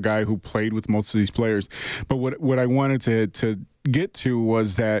expect out of a guy who played with most of these players. But what I wanted to get to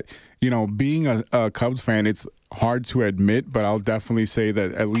was that, being a Cubs fan, it's hard to admit, but I'll definitely say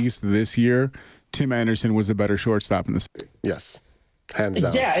that at least this year, Tim Anderson was a better shortstop in the state. Yes, hands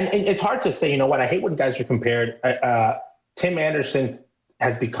down. Yeah, and it's hard to say. You know what? I hate when guys are compared. Tim Anderson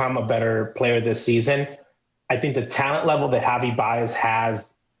has become a better player this season. I think the talent level that Javi Baez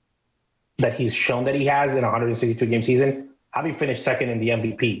has, that he's shown that he has in a 162-game season, Javi finished second in the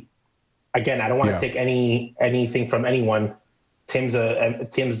MVP. Again, I don't want to take anything from anyone. Tim's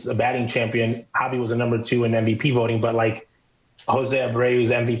a batting champion. Javi was a number 2 in MVP voting, but like Jose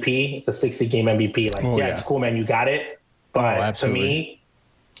Abreu's MVP, it's a 60-game MVP. Like, it's cool, man, you got it. But to me,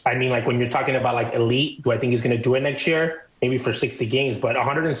 I mean, like when you're talking about like elite, do I think he's going to do it next year? Maybe for 60 games, but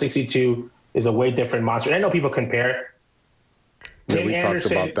 162 is a way different monster. And I know people compare. Tim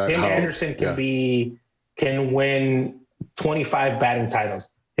Anderson can win 25 batting titles.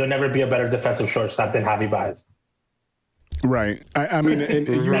 He'll never be a better defensive shortstop than Javi Baez. Right. I mean, and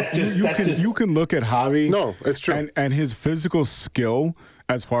you can look at Javi. No, it's true. And his physical skill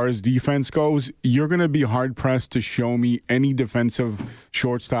as far as defense goes, you're going to be hard-pressed to show me any defensive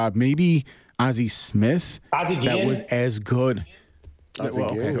shortstop, maybe Ozzie Smith, that was as good. I'm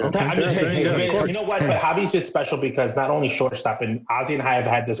just saying, you know what? But Javi's just special because not only shortstop, and Ozzie and I have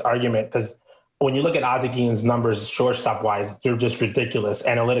had this argument because when you look at Ozzie Guillen's numbers shortstop-wise, they're just ridiculous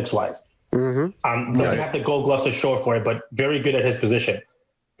analytics-wise. Mm-hmm. Doesn't have the Gold Gloves to show for it, but very good at his position.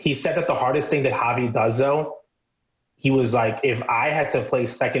 He said that the hardest thing that Javi does, though, he was like, if I had to play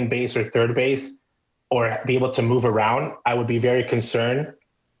second base or third base or be able to move around, I would be very concerned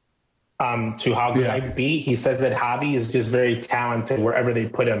to how good I'd be. He says that Javi is just very talented wherever they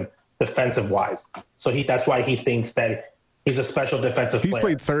put him defensive-wise. So that's why he thinks that he's a special defensive player. He's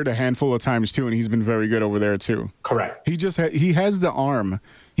played third a handful of times, too, and he's been very good over there, too. Correct. He has the arm.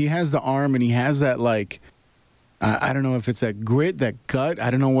 He has the arm, and he has that, like, I don't know if it's that grit, that gut. I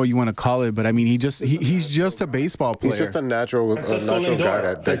don't know what you want to call it, but I mean, he's just a baseball player. He's just a natural guy.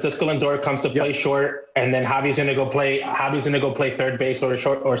 Francisco Lindor comes to play short, and then Javi's going to go play third base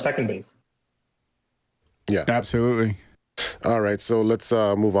or second base. Yeah, absolutely. All right, so let's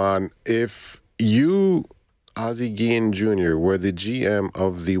move on. If you, Ozzie Guillen Jr., were the GM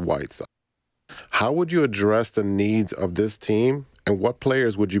of the White Sox, how would you address the needs of this team? And what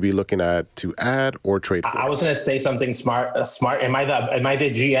players would you be looking at to add or trade for? I was going to say something smart. Am I the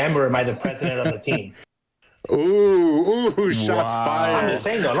GM or am I the president of the team? Ooh, shots fired. I'm just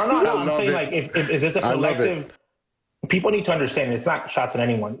saying though. No. I'm saying like, if is this a collective? People need to understand it's not shots at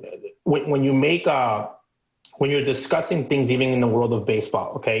anyone. When you make when you're discussing things, even in the world of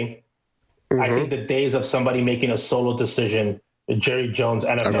baseball, okay. I think the days of somebody making a solo decision, Jerry Jones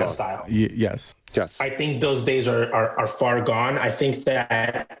NFL style. Yes. Yes. I think those days are far gone. I think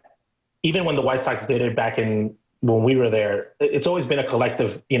that even when the White Sox did it back when we were there, it's always been a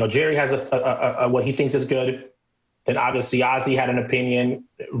collective. Jerry has a what he thinks is good. Then obviously Ozzie had an opinion,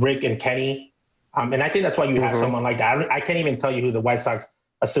 Rick and Kenny. And I think that's why you have someone like that. I can't even tell you who the White Sox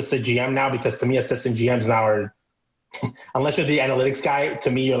assistant GM now, because to me, assistant GMs now are, unless you're the analytics guy, to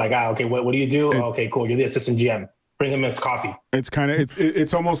me, you're like, okay, what do you do? Okay, cool. You're the assistant GM. Bring him his coffee.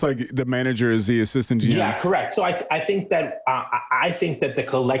 It's almost like the manager is the assistant GM. Yeah, correct. So I think that the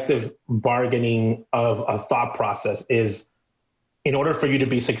collective bargaining of a thought process is, in order for you to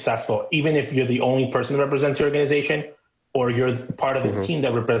be successful, even if you're the only person that represents your organization or you're part of the team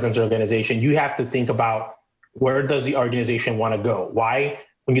that represents your organization, you have to think about, where does the organization want to go? Why?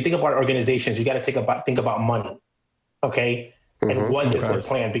 When you think about organizations, you got to think about money. Okay. And what is the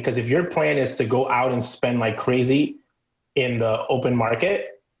plan? Because if your plan is to go out and spend like crazy in the open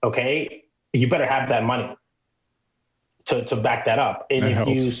market, okay, you better have that money to back that up. And if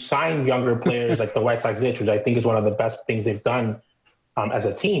you sign younger players like the White Sox did, which I think is one of the best things they've done as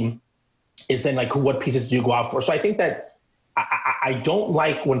a team, is then like, what pieces do you go out for? So I think that I don't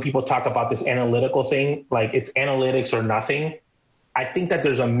like when people talk about this analytical thing, like it's analytics or nothing. I think that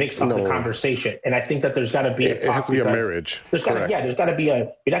there's a mix of the conversation, and I think that there's got to be it has to be a marriage. There's got to be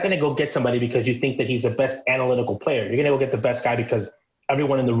you're not going to go get somebody because you think that he's the best analytical player. You're going to go get the best guy because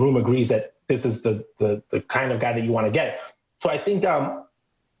everyone in the room agrees that this is the kind of guy that you want to get. So I think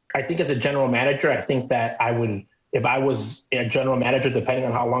as a general manager, I think that I would, if I was a general manager, depending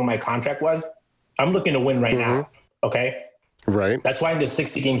on how long my contract was, I'm looking to win right now. Okay. Right. That's why in the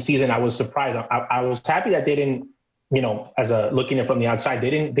 60-game season, I was surprised. I was happy that they didn't, looking at it from the outside, they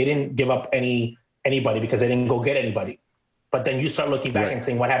didn't give up any anybody because they didn't go get anybody. But then you start looking back and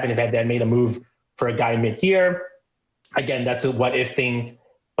saying, what happened if they had made a move for a guy mid-year? Again, that's a what-if thing.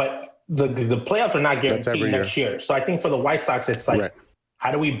 But the playoffs are not guaranteed next year. So I think for the White Sox, it's like,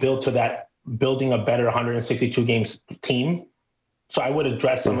 how do we build to that, building a better 162 games team? So I would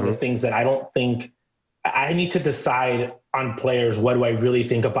address some of the things that I don't think – I need to decide on players, what do I really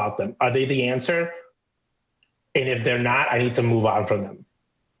think about them? Are they the answer? And if they're not, I need to move on from them.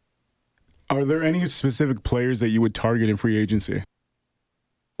 Are there any specific players that you would target in free agency?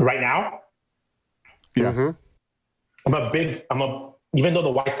 Right now? Yeah. Even though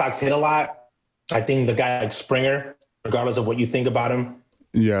the White Sox hit a lot, I think the guy like Springer, regardless of what you think about him.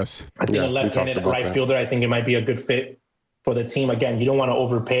 Yes. I think a left-handed right fielder, I think it might be a good fit for the team. Again, you don't want to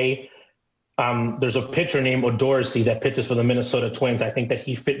overpay. There's a pitcher named Odorsey that pitches for the Minnesota Twins. I think that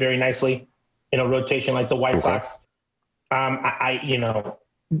he fit very nicely in a rotation like the White Sox.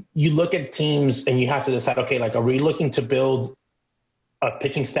 You look at teams and you have to decide, okay, like, are we looking to build a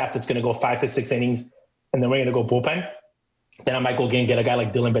pitching staff that's going to go 5 to 6 innings and then we're going to go bullpen? Then I might go get a guy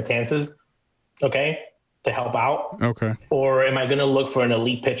like Dylan Betances, okay, to help out. Okay. Or am I going to look for an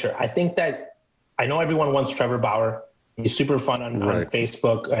elite pitcher? I think that I know everyone wants Trevor Bauer. He's super fun on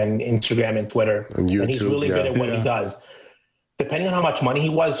Facebook and Instagram and Twitter. And YouTube, and he's really good at what he does. Depending on how much money he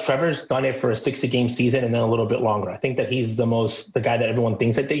was, Trevor's done it for a 60-game season and then a little bit longer. I think that he's the guy that everyone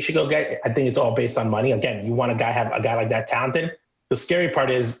thinks that they should go get. I think it's all based on money. Again, you want have a guy like that talented. The scary part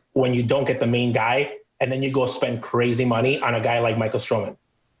is when you don't get the main guy and then you go spend crazy money on a guy like Michael Stroman.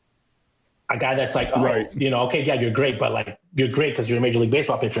 A guy that's like, okay, yeah, you're great, but like you're great because you're a Major League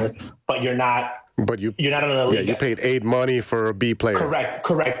Baseball pitcher, but you're not. But you're not an elite. Yeah, you paid $8 million for a B player. Correct.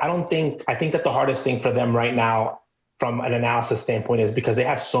 I think that the hardest thing for them right now, from an analysis standpoint, is because they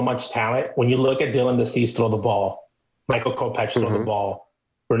have so much talent. When you look at Dylan DeCease throw the ball, Michael Kopech throw the ball,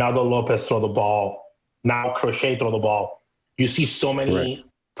 Ronaldo Lopez throw the ball, now Crochet throw the ball, you see so many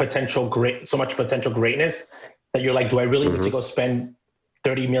so much potential greatness that you're like, do I really need to go spend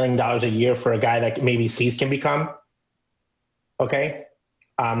 $30 million a year for a guy that maybe Cease can become? Okay.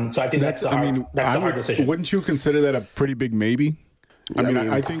 So I think that's a hard decision. Wouldn't you consider that a pretty big maybe?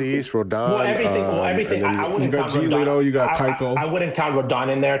 I think Cease, Rodon. Everything. I wouldn't count Rodon. You got Keuchel. I wouldn't count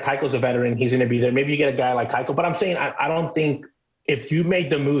Rodon in there. Keuchel's a veteran. He's going to be there. Maybe you get a guy like Keuchel. But I'm saying I don't think if you make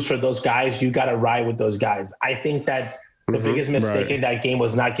the moves for those guys, you got to ride with those guys. I think that the biggest mistake in that game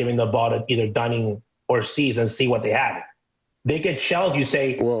was not giving the ball to either Dunning or Cease and see what they had. They get shelled. You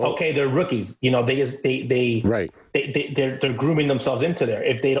say, okay, they're rookies. They're grooming themselves into there.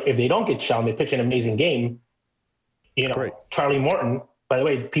 If they don't get shelled, and they pitch an amazing game. Charlie Morton. By the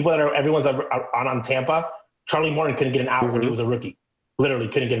way, everyone's on Tampa. Charlie Morton couldn't get an out when he was a rookie. Literally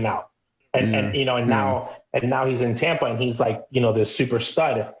couldn't get an out. Now he's in Tampa and he's like this super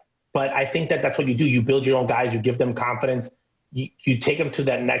stud. But I think that that's what you do. You build your own guys. You give them confidence. You take them to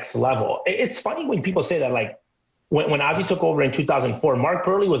that next level. It's funny when people say that, like. When Ozzie took over in 2004, Mark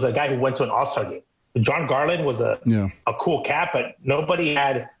Burley was a guy who went to an All-Star game. John Garland was a cool cat, but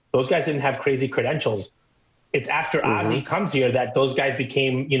those guys didn't have crazy credentials. It's after Ozzie comes here that those guys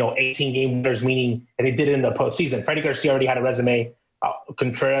became, 18-game winners, meaning, and they did it in the postseason. Freddie Garcia already had a resume.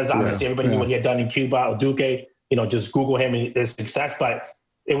 Contreras, obviously, everybody knew what he had done in Cuba. Duque, just Google him and his success. But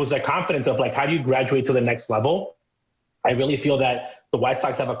it was a confidence of like, how do you graduate to the next level? I really feel that the White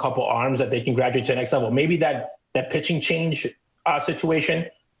Sox have a couple arms that they can graduate to the next level. Maybe that pitching change situation,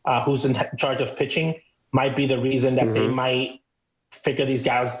 who's in charge of pitching, might be the reason that they might figure these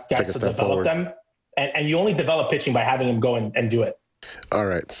guys to develop forward. Them. And you only develop pitching by having them go and do it. All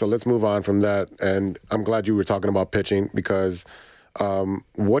right, so let's move on from that. And I'm glad you were talking about pitching because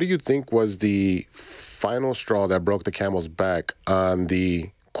what do you think was the final straw that broke the camel's back on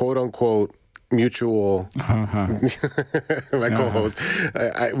the quote-unquote mutual my co-host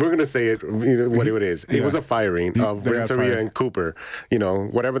we're gonna say it what it is. It was a firing of Renteria and Cooper.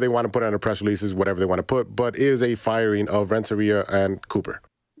 Whatever they want to put on the press releases, whatever they want to put, but is a firing of Renteria and Cooper.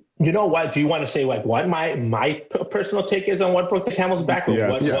 You know what? Do you want to say like what my personal take is on what broke the camel's back? We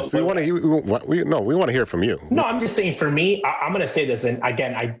want to hear. We want to hear from you. No, I'm just saying. For me, I'm going to say this, and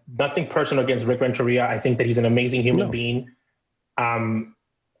again, nothing personal against Rick Renteria. I think that he's an amazing human being.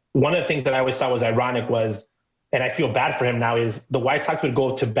 One of the things that I always thought was ironic was, and I feel bad for him now, is the White Sox would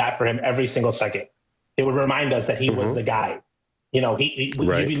go to bat for him every single second. They would remind us that he was the guy. He'd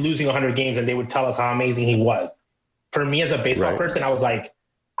be losing 100 games, and they would tell us how amazing he was. For me as a baseball person, I was like,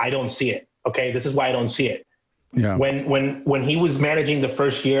 I don't see it. Okay, this is why I don't see it. Yeah. When he was managing the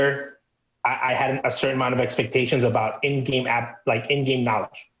first year, I had a certain amount of expectations about in-game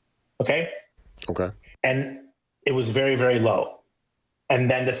knowledge. Okay. Okay. And it was very, very low. And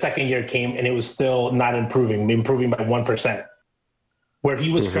then the second year came and it was still not improving by 1%. Where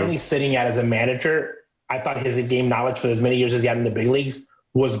he was currently sitting at as a manager, I thought his game knowledge for as many years as he had in the big leagues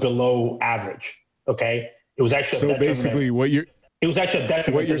was below average. Okay. It was actually so basically it was actually a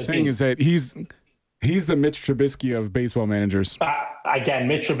detriment. What you're saying is that he's the Mitch Trubisky of baseball managers. Again,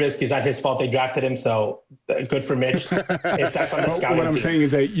 Mitch Trubisky is not his fault. They drafted him, so good for Mitch. If that's on the scouting what I'm team. saying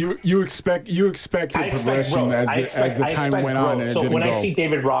is that you expected progression as the time went on. And so when I see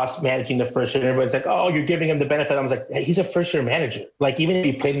David Ross managing the first year, everybody's like, "Oh, you're giving him the benefit." I was like, hey, "He's a first year manager. Like even if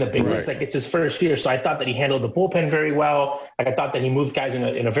he played in the big leagues, like it's his first year." So I thought that he handled the bullpen very well. Like I thought that he moved guys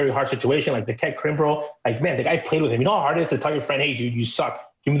in a very hard situation, like the Ted Kimbrel. Like man, the guy played with him. You know how hard it is to tell your friend, "Hey, dude, you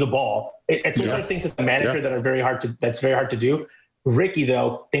suck. Give me the ball." It's those are things as a manager that are very hard to do. Ricky,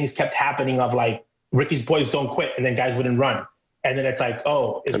 though, things kept happening of like Ricky's boys don't quit, and then guys wouldn't run, and then it's like,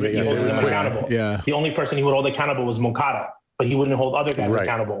 oh, is Ricky holding them accountable? Yeah. The only person he would hold accountable was Moncada, but he wouldn't hold other guys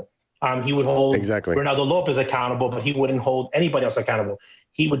accountable. He would hold Ronaldo Lopez accountable, but he wouldn't hold anybody else accountable.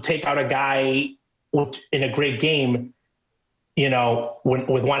 He would take out a guy in a great game,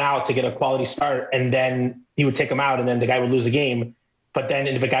 with one out to get a quality start, and then he would take him out, and then the guy would lose a game. But then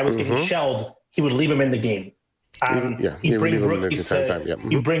if a guy was getting shelled, he would leave him in the game. You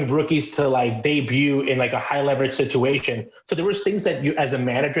bring rookies to like debut in like a high leverage situation. So there was things that you, as a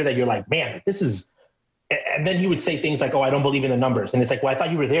manager, that you're like, man, this is. And then he would say things like, "Oh, I don't believe in the numbers," and it's like, "Well, I thought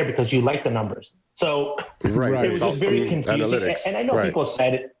you were there because you like the numbers." So it was just very confusing. Analytics. And I know people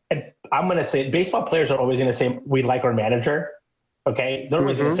said it, and I'm going to say, baseball players are always going to say we like our manager. Okay, they're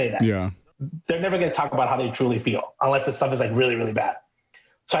always going to say that. Yeah, they're never going to talk about how they truly feel unless the stuff is like really, really bad.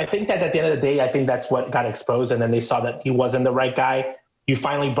 So I think that at the end of the day, I think that's what got exposed. And then they saw that he wasn't the right guy. You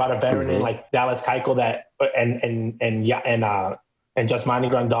finally brought a veteran in like Dallas Keuchel and Jasmani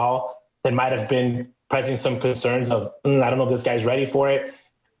Grandal that might have been present some concerns of, I don't know if this guy's ready for it.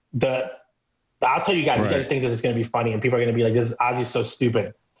 I'll tell you guys, you guys think this is going to be funny and people are going to be like, this Ozzy's so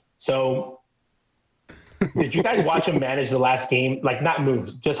stupid. So did you guys watch him manage the last game? Like not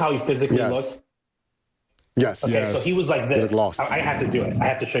move, just how he physically looked? Yes. Okay, so he was like this. I have to do it. I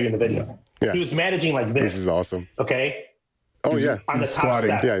have to show you in the video. Yeah. He was managing like this. This is awesome. Okay. Oh yeah. On the top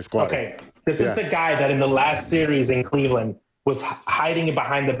step. Yeah, he's squatting. Okay. This is the guy that in the last series in Cleveland was hiding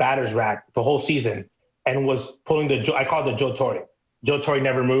behind the batter's rack the whole season and was pulling I call it the Joe Torre. Joe Torre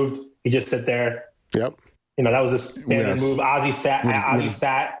never moved. He just sit there. Yep. That was a standard move. Ozzy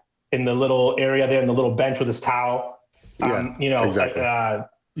sat in the little area there in the little bench with his towel. Exactly.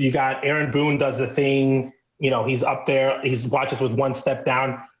 You got Aaron Boone does the thing. He's up there. He's watches with one step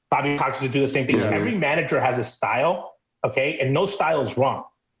down. Bobby Cox to do the same thing. Yes. Every manager has a style, okay? And no style is wrong,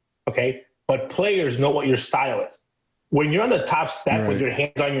 okay? But players know what your style is. When you're on the top step with your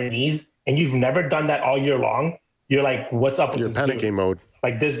hands on your knees and you've never done that all year long, you're like, what's up with this dude? You're panicking mode.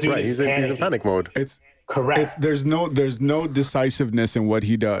 Like this dude is he's in panic mode. It's correct. There's no decisiveness in what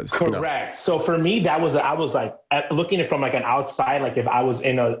he does. Correct. No. So for me, I was like looking at it from like an outside, like if I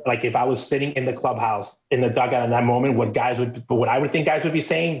was sitting in the clubhouse in the dugout in that moment, what I would think guys would be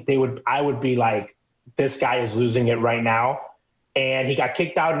saying, I would be like, this guy is losing it right now. And he got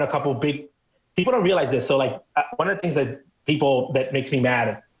kicked out in a couple big, people don't realize this. So like one of the things that makes me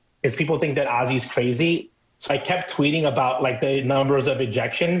mad is people think that Ozzy's crazy. So I kept tweeting about like the numbers of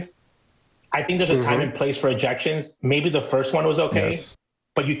ejections. I think there's a time and place for ejections. Maybe the first one was okay,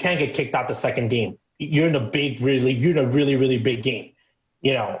 but you can't get kicked out the second game. You're in a really, really big game.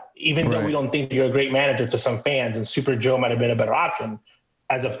 Even though we don't think you're a great manager to some fans and Super Joe might have been a better option,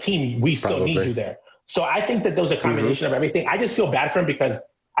 as a team, we still need you there. So I think that there was a combination of everything. I just feel bad for him because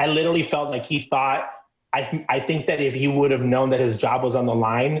I literally felt like he thought, I think that if he would have known that his job was on the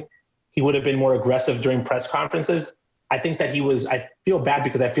line, he would have been more aggressive during press conferences. I think that I feel bad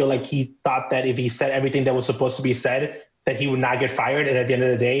because I feel like he thought that if he said everything that was supposed to be said, that he would not get fired. And at the end of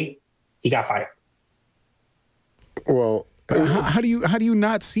the day, he got fired. Well, how do you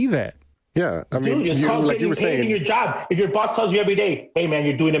not see that? Yeah. I mean, it's called like you were saying, in your job. If your boss tells you every day, hey man,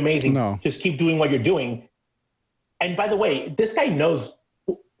 you're doing amazing. No. Just keep doing what you're doing. And by the way, this guy knows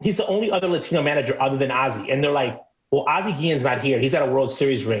he's the only other Latino manager other than Ozzy. And they're like, well, Ozzy Guillen's not here. He's at a World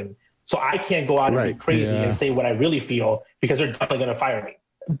Series ring. So I can't go out and be crazy and say what I really feel because they're definitely going to fire me.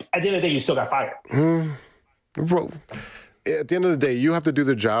 At the end of the day, you still got fired. At the end of the day, you have to do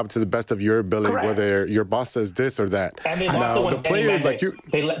the job to the best of your ability, whether your boss says this or that. And now, the players like you,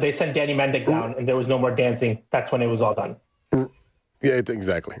 they sent Danny Mendick down, and there was no more dancing. That's when it was all done. Yeah,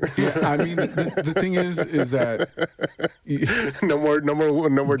 exactly. I mean, the thing is that no more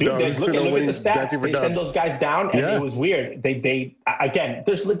dubs. Look at the stats. They send those guys down, and it was weird. They again,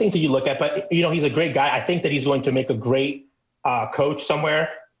 there's things that you look at, but he's a great guy. I think that he's going to make a great coach somewhere.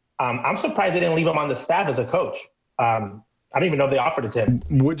 I'm surprised they didn't leave him on the staff as a coach. I don't even know if they offered it to him.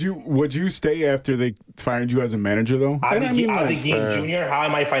 Would you stay after they fired you as a manager, though? Ozzie Guillen Jr., how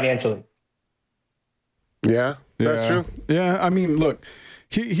am I financially? Yeah, that's true. Yeah, I mean, look,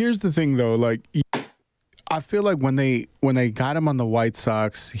 here's the thing, though. Like, I feel like when they got him on the White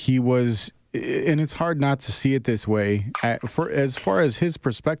Sox, he was, and it's hard not to see it this way, as far as his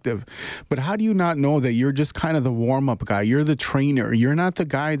perspective. But how do you not know that you're just kind of the warm-up guy? You're the trainer. You're not the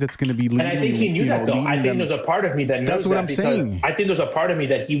guy that's going to be leading. And I think he knew that, though. I think there's a part of me that knows that's what I'm saying. I think there's a part of me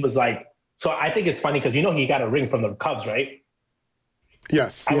that he was like. So I think it's funny because he got a ring from the Cubs, right?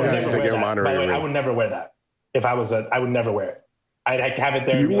 Yes. I would never wear that. If I was I would never wear it. I'd have it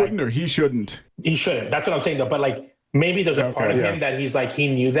there. You wouldn't, or he shouldn't. He shouldn't. That's what I'm saying, though. But like, maybe there's a part of him that he's like, he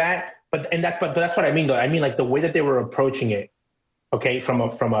knew that. But that's what I mean, though. I mean, like the way that they were approaching it. Okay, from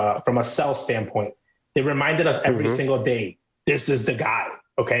a sell standpoint, they reminded us every single day, this is the guy.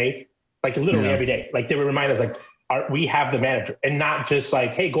 Okay, like literally every day. Like they would remind us, like, we have the manager, and not just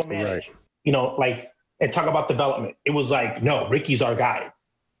like, hey, go manage. Right. And talk about development. It was like, no, Ricky's our guy.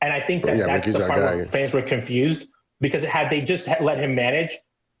 And I think that's Ricky's the part where fans were confused, because had they just let him manage,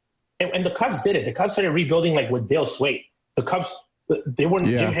 and the Cubs did it. The Cubs started rebuilding like with Dale Swait. The Cubs, they weren't.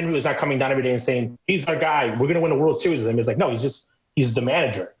 Jim Henry was not coming down every day and saying, he's our guy. We're going to win a World Series with him. It's like, no, he's the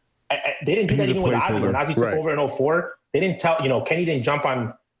manager. They didn't do that even with Ozzie. When Ozzie took over in 2004, they didn't tell, Kenny didn't jump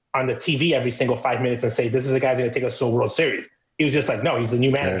on the TV every single 5 minutes and say, this is the guy's going to take us to a World Series. He was just like, no, he's the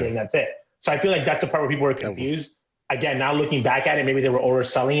new manager, and that's it. So I feel like that's the part where people were confused. Again, now looking back at it, maybe they were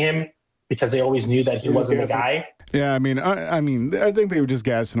overselling him because they always knew that he wasn't the guy. Yeah, I mean, I think they were just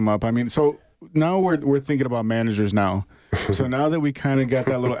gassing him up. I mean, so now we're thinking about managers now. So now that we kind of got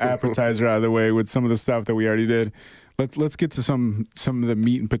that little appetizer out of the way with some of the stuff that we already did, let's get to some of the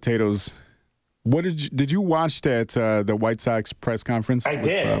meat and potatoes. What did you watch that the White Sox press conference? I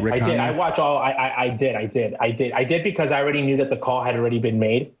did. I watched all. I did because I already knew that the call had already been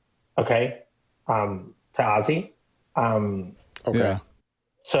made. Okay, to Ozzie. Okay. Yeah.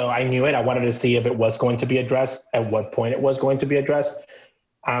 So I knew it. I wanted to see if it was going to be addressed, at what point it was going to be addressed.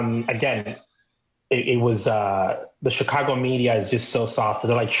 Again, it was the Chicago media is just so soft.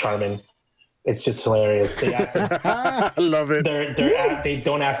 They're like Charmin. It's just hilarious. They ask I love it. They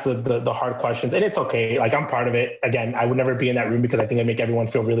don't ask the hard questions, and it's okay. Like, I'm part of it. Again, I would never be in that room because I think I make everyone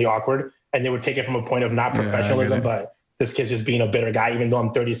feel really awkward, and they would take it from a point of not professionalism, but this kid's just being a bitter guy, even though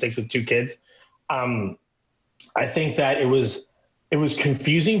I'm 36 with 2 kids. I think that it was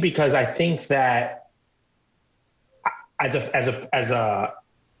confusing because I think that as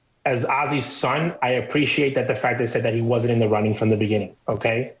Ozzie's son, I appreciate that the fact they said that he wasn't in the running from the beginning.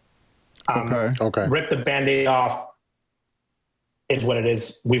 Okay. Okay. Rip the Band-Aid off. It's what it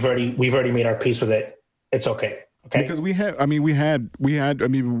is. We've already made our peace with it. It's okay. Okay. Because we've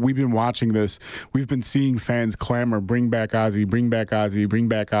been watching this. We've been seeing fans clamor, bring back Ozzie, bring back Ozzie, bring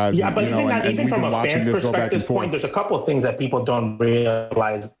back Ozzie. Yeah, but even from a fan's perspective point, there's a couple of things that people don't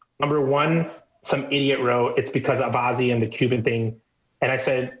realize. Number one, some idiot wrote, it's because of Ozzie and the Cuban thing. And I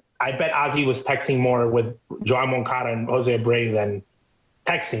said, I bet Ozzie was texting more with Joan Moncada and Jose Abreu than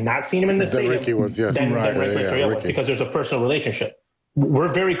texting, not seeing him in the stadium. Ricky was, yes. Than Ricky, because there's a personal relationship.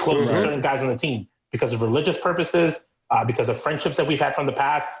 We're very close to certain guys on the team because of religious purposes, because of friendships that we've had from the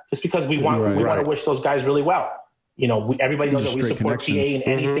past, just because we want to wish those guys really well. Everybody knows that we support TA in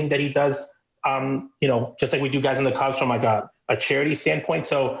anything that he does. Just like we do guys in the Cubs from like a charity standpoint.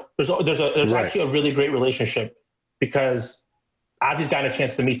 So there's actually a really great relationship because Ozzie's gotten a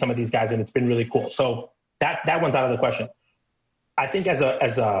chance to meet some of these guys, and it's been really cool. So that one's out of the question. I think as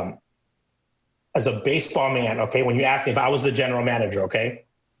a baseball man, okay, when you ask me if I was the general manager, okay,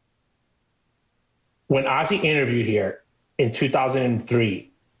 when Ozzie interviewed here in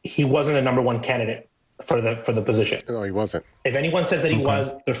 2003, he wasn't a number 1 candidate for the position. No, he wasn't. If anyone says that he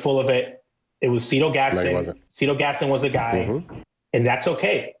was, they're full of it. It was Cito Gaston. No, he wasn't. Cito Gaston was the guy, and that's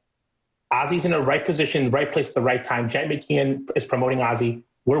okay. Ozzie's in the right position, the right place at the right time. Jet McKeon is promoting Ozzie.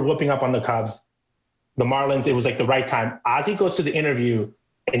 We're whooping up on the Cubs. The Marlins, it was like the right time. Ozzie goes to the interview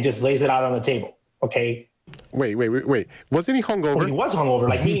and just lays it out on the table, okay? Wait. Wasn't he hungover? Oh, he was hungover.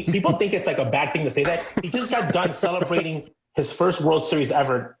 Like, people think it's like a bad thing to say that. He just got done celebrating his first World Series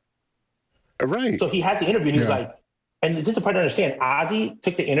ever. Right. So he had the interview, and he was like, and this is important to understand, Ozzie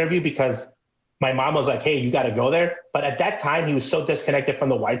took the interview because my mom was like, hey, you got to go there. But at that time, he was so disconnected from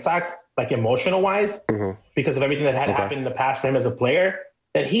the White Sox, like emotional-wise, because of everything that had happened in the past for him as a player,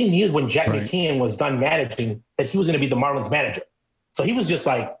 that he knew when Jack McKeon was done managing that he was going to be the Marlins manager. So he was just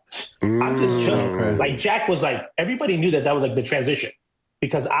like, I'm just chilling. Okay. Like, Jack was like, everybody knew that was like the transition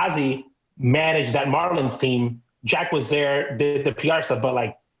because Ozzie managed that Marlins team Jack was there, did the PR stuff, but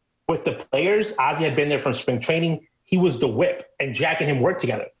like with the players, Ozzie had been there from spring training. He was the whip, and Jack and him worked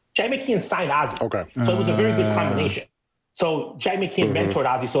together. Jack McKeon signed Ozzie. Okay. So it was a very good combination. So Jack McKeon mentored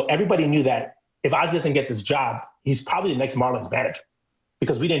Ozzie. So everybody knew that if Ozzie doesn't get this job, he's probably the next Marlins manager,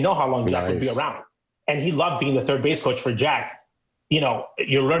 because we didn't know how long Jack would be around. And he loved being the third base coach for Jack. You know,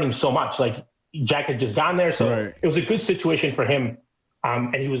 you're learning so much. Like, Jack had just gone there, so it was a good situation for him.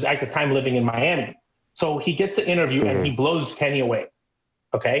 And he was at the time living in Miami. So he gets the interview and he blows Kenny away.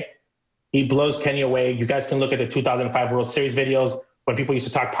 Okay? He blows Kenny away. You guys can look at the 2005 World Series videos when people used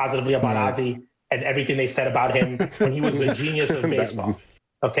to talk positively about Ozzie and everything they said about him when he was a genius of baseball.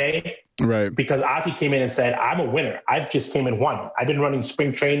 Okay? Right. Because Ozzie came in and said, I'm a winner. I've just came and won. I've been running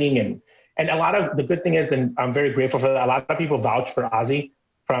spring training. And a lot of the good thing is, and I'm very grateful for that, a lot of people vouch for Ozzie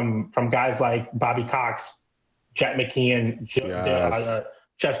from guys like Bobby Cox, Jack McKeon,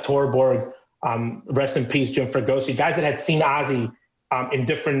 Jeff Torborg, rest in peace, Jim Fregosi, guys that had seen Ozzie in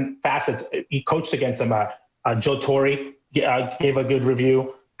different facets. He coached against him. Joe Torre gave a good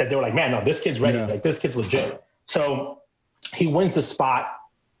review that they were like, man, no, this kid's ready. Like, this kid's legit. So he wins the spot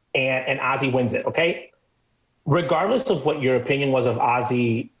and Ozzie wins it. Okay. Regardless of what your opinion was of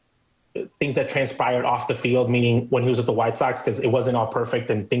Ozzie, things that transpired off the field, meaning when he was with the White Sox, because it wasn't all perfect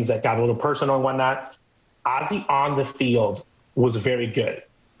and things that got a little personal and whatnot, Ozzie on the field was very good.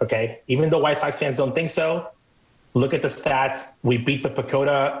 Okay. Even though White Sox fans don't think so, look at the stats. We beat the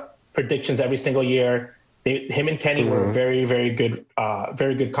PECOTA predictions every single year. Him and Kenny were a very, very good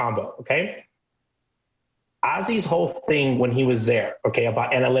combo. Okay. Ozzie's whole thing when he was there, okay,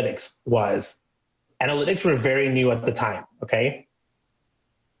 about analytics were very new at the time. Okay.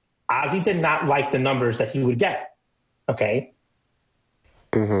 Ozzie did not like the numbers that he would get. Okay.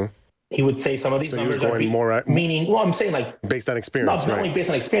 He would say some of these numbers are meaning, well, I'm saying like based on experience, not only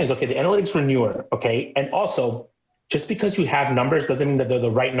based on experience. Okay. The analytics were newer. Okay. And also, just because you have numbers doesn't mean that they're the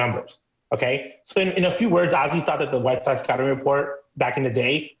right numbers. Okay. So in a few words, Ozzie thought that the White Sox scouting report back in the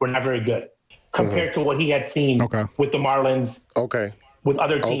day were not very good compared to what he had seen with the Marlins. Okay. With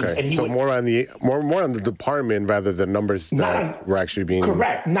other teams. Okay. And he so more on the department rather than numbers that were actually being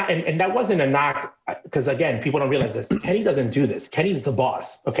correct. And that wasn't a knock, because again, people don't realize this. Kenny doesn't do this. Kenny's the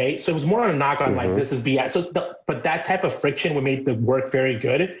boss. Okay. So it was more on a knock on like, this is BS. So but that type of friction would make the work very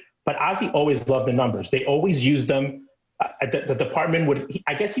good. But Ozzie always loved the numbers. They always used them. The department would,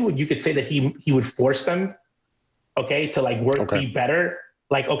 I guess you could say that he would force them, okay, to like work, be better.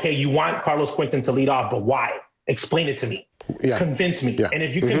 Like, okay, you want Carlos Quentin to lead off, but why? Explain it to me. Convince me. And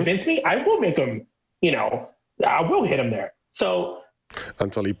if you convince me, I will make him, I will hit him there. So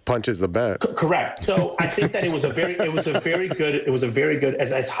until he punches the bat. Correct. So I think that it was a very good,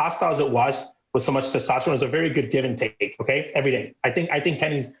 as hostile as it was with so much testosterone, it was a very good give and take. Okay. Every day. I think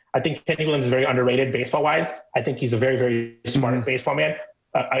Kenny Williams is very underrated baseball wise. I think he's a very, very smart baseball man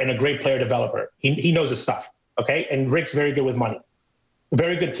and a great player developer. He knows his stuff. Okay. And Rick's very good with money.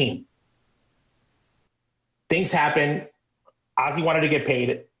 Very good team. Things happen. Ozzie wanted to get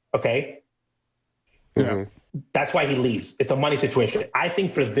paid. Okay. Yeah. That's why he leaves. It's a money situation. I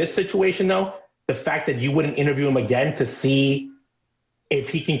think for this situation, though, the fact that you wouldn't interview him again to see if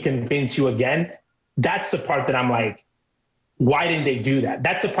he can convince you again, that's the part that I'm like, why didn't they do that?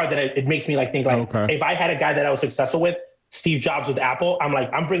 That's the part that it makes me like think like, if I had a guy that I was successful with, Steve Jobs with Apple, I'm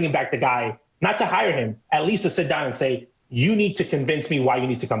like, I'm bringing back the guy, not to hire him, at least to sit down and say, you need to convince me why you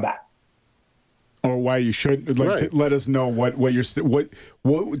need to come back. Or why you should, like, let us know what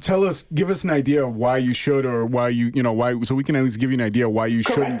tell us, give us an idea of why you should, or why why, so we can at least give you an idea why you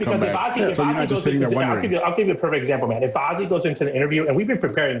shouldn't come back. So you're not just sitting there wondering. I'll give you a perfect example, man. If Ozzie goes into the interview, and we've been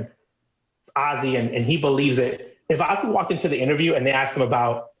preparing Ozzie, and he believes it. If Ozzie walked into the interview and they asked him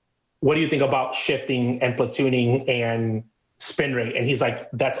about, what do you think about shifting and platooning and spin rate? And he's like,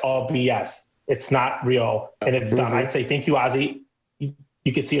 that's all BS. It's not real, and it's done. I'd say, thank you, Ozzie.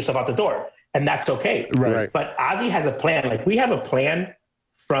 You can see yourself out the door. And that's okay. Right. But Ozzie has a plan. Like, we have a plan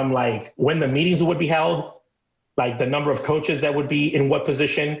from like when the meetings would be held, like the number of coaches that would be in what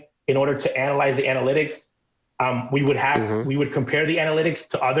position in order to analyze the analytics. We would compare the analytics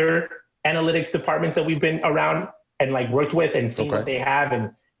to other analytics departments that we've been around and like worked with and seen what they have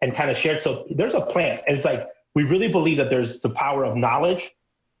and kind of shared. So there's a plan. And it's like, we really believe that there's the power of knowledge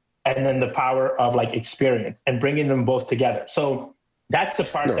and then the power of like experience and bringing them both together. So that's the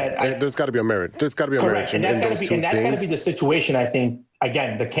part there's got to be a merit. There's got to be a merit in those two things. And that's got to be the situation, I think,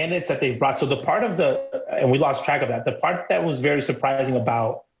 again, the candidates that they've brought. So the part of and we lost track of that, the part that was very surprising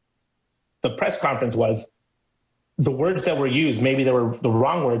about the press conference was the words that were used. Maybe they were the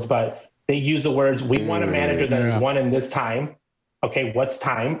wrong words, but they used the words, we want a manager that has won in this time, Okay, what's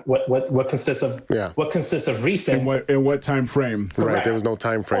time? What consists of recent? In what time frame? Correct. Right. There was no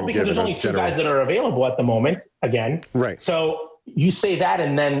time frame because given. there's only two guys that are available at the moment. Again. Right. So you say that,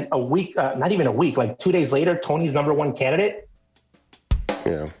 and then a week, not even a week, like 2 days later, Tony's number one candidate.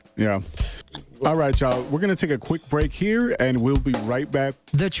 Yeah. All right, y'all. We're going to take a quick break here, and we'll be right back.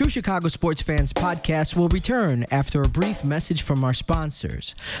 The True Chicago Sports Fans podcast will return after a brief message from our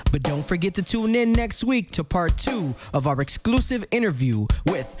sponsors. But don't forget to tune in next week to part 2 of our exclusive interview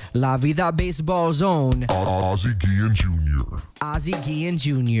with La Vida Baseball's own Ozzie Guillen Jr. Ozzie Guillen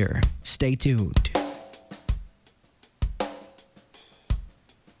Jr. Stay tuned.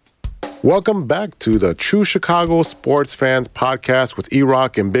 Welcome back to the True Chicago Sports Fans podcast with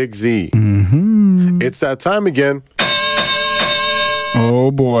E-Rock and Big Z. Mm-hmm. It's that time again.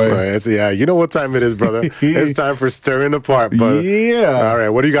 Oh, boy. You know what time it is, brother. It's time for Stirring the Pot. Yeah. All right,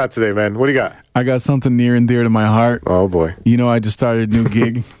 what do you got today, man? What do you got? I got something near and dear to my heart. Oh, boy. You know, I just started a new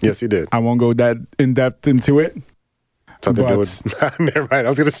gig. Yes, you did. I won't go that in-depth into it. Something to do with... Never mind. I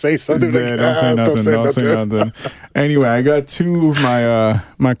was going to say something. Don't say nothing. Anyway, I got two of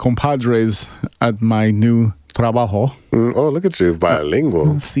my compadres at my new trabajo. Oh, look at you.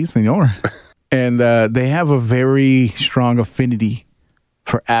 Bilingual. Sí, señor. And they have a very strong affinity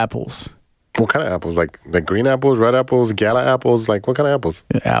for apples. What kind of apples? Like green apples, red apples, gala apples? Like what kind of apples?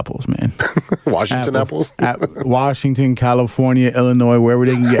 Apples, man. Washington apples? Washington, California, Illinois, wherever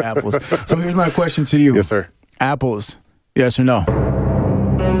they can get apples. So here's my question to you. Yes, sir. Apples, yes or no?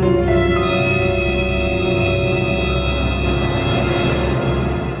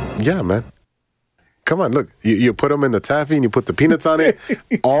 Yeah, man. Come on, look. You put them in the taffy and you put the peanuts on it.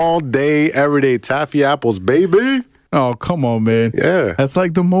 All day, every day, taffy apples, baby. Oh, come on, man. Yeah. That's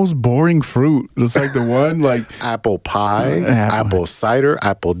like the most boring fruit. It's like the one, like... apple pie, apple cider,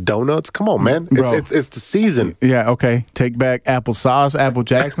 apple donuts. Come on, man. It's the season. Yeah, okay. Take back apple sauce, Apple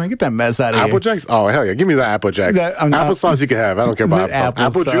Jacks. Man, get that mess out of here. Apple Jacks? Oh, hell yeah. Give me that Apple Jacks. Apple sauce you can have. I don't care about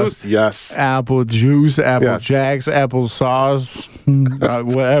apple juice? Yes. Apple juice, Apple Jacks, apple sauce,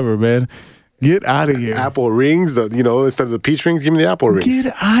 whatever, man. Get out of here. Apple rings, instead of the peach rings, give me the apple rings.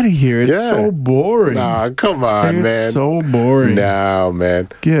 Get out of here. It's so boring. Nah, come on, man. It's so boring. No, man.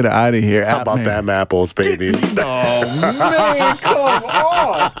 Get out of here. How about them apples, baby? Oh, man, come on.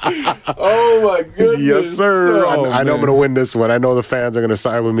 Oh, my goodness. Yes, sir. I know I'm going to win this one. I know the fans are going to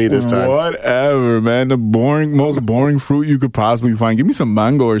side with me this time. Whatever, man. The most boring fruit you could possibly find. Give me some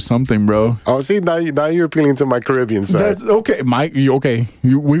mango or something, bro. Oh, see, now you're appealing to my Caribbean side. That's okay. Mike, okay.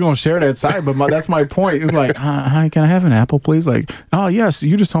 We're going to share that side, but that's my point. It's like, hi, can I have an apple, please? Like, oh, yes,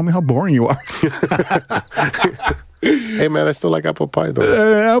 you just told me how boring you are. Hey, man, I still like apple pie,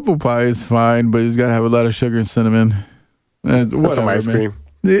 though. Apple pie is fine, but it's got to have a lot of sugar and cinnamon. That's some ice cream.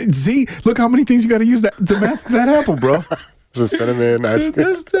 See, look how many things you got to use to mask that apple, bro. It's a cinnamon ice cream.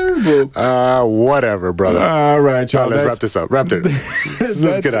 That's terrible. Whatever, brother. All right, y'all. Let's wrap this up. Let's get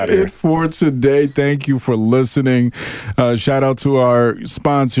out of here. That's it for today. Thank you for listening. Shout out to our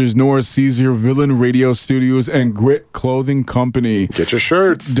sponsors, Norris Caesar, Villain Radio Studios, and Grit Clothing Company. Get your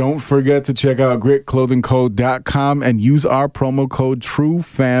shirts. Don't forget to check out gritclothingco.com and use our promo code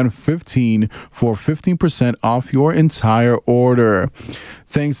TrueFan15 for 15% off your entire order.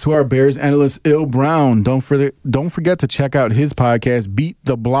 Thanks to our Bears analyst, Il Brown. Don't forget to check out his podcast, Beat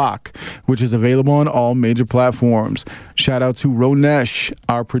the Block, which is available on all major platforms. Shout out to Ronesh,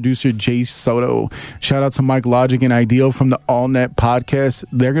 our producer, Jay Soto. Shout out to Mike Logic and Ideal from the All Net podcast.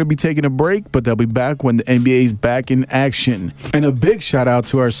 They're going to be taking a break, but they'll be back when the NBA is back in action. And a big shout out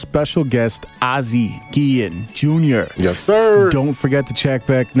to our special guest, Ozzie Guillen Jr. Yes, sir. Don't forget to check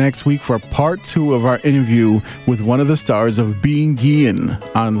back next week for part 2 of our interview with one of the stars of Being Guillen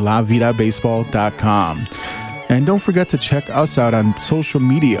on LaVidaBaseball.com. And don't forget to check us out on social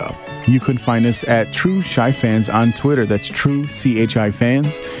media. You can find us at True Chi Fans on Twitter. That's True CHI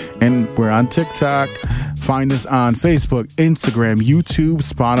Fans. And we're on TikTok. Find us on Facebook, Instagram, YouTube,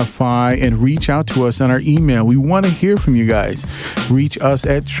 Spotify, and reach out to us on our email. We want to hear from you guys. Reach us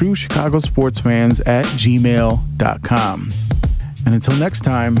at TrueChicagoSportsFans@gmail.com. And until next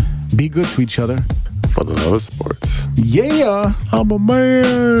time, be good to each other. For the love of sports. Yeah. I'm a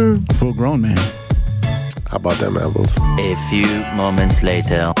man. Full grown man. How about them apples? A few moments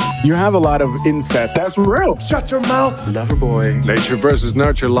later. You have a lot of incest. That's real. Shut your mouth. Lover boy. Nature versus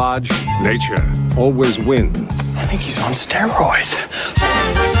nurture, Lodge. Nature always wins. I think he's on steroids.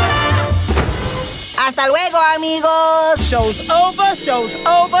 Hasta luego, amigos. Show's over, show's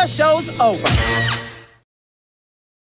over, show's over.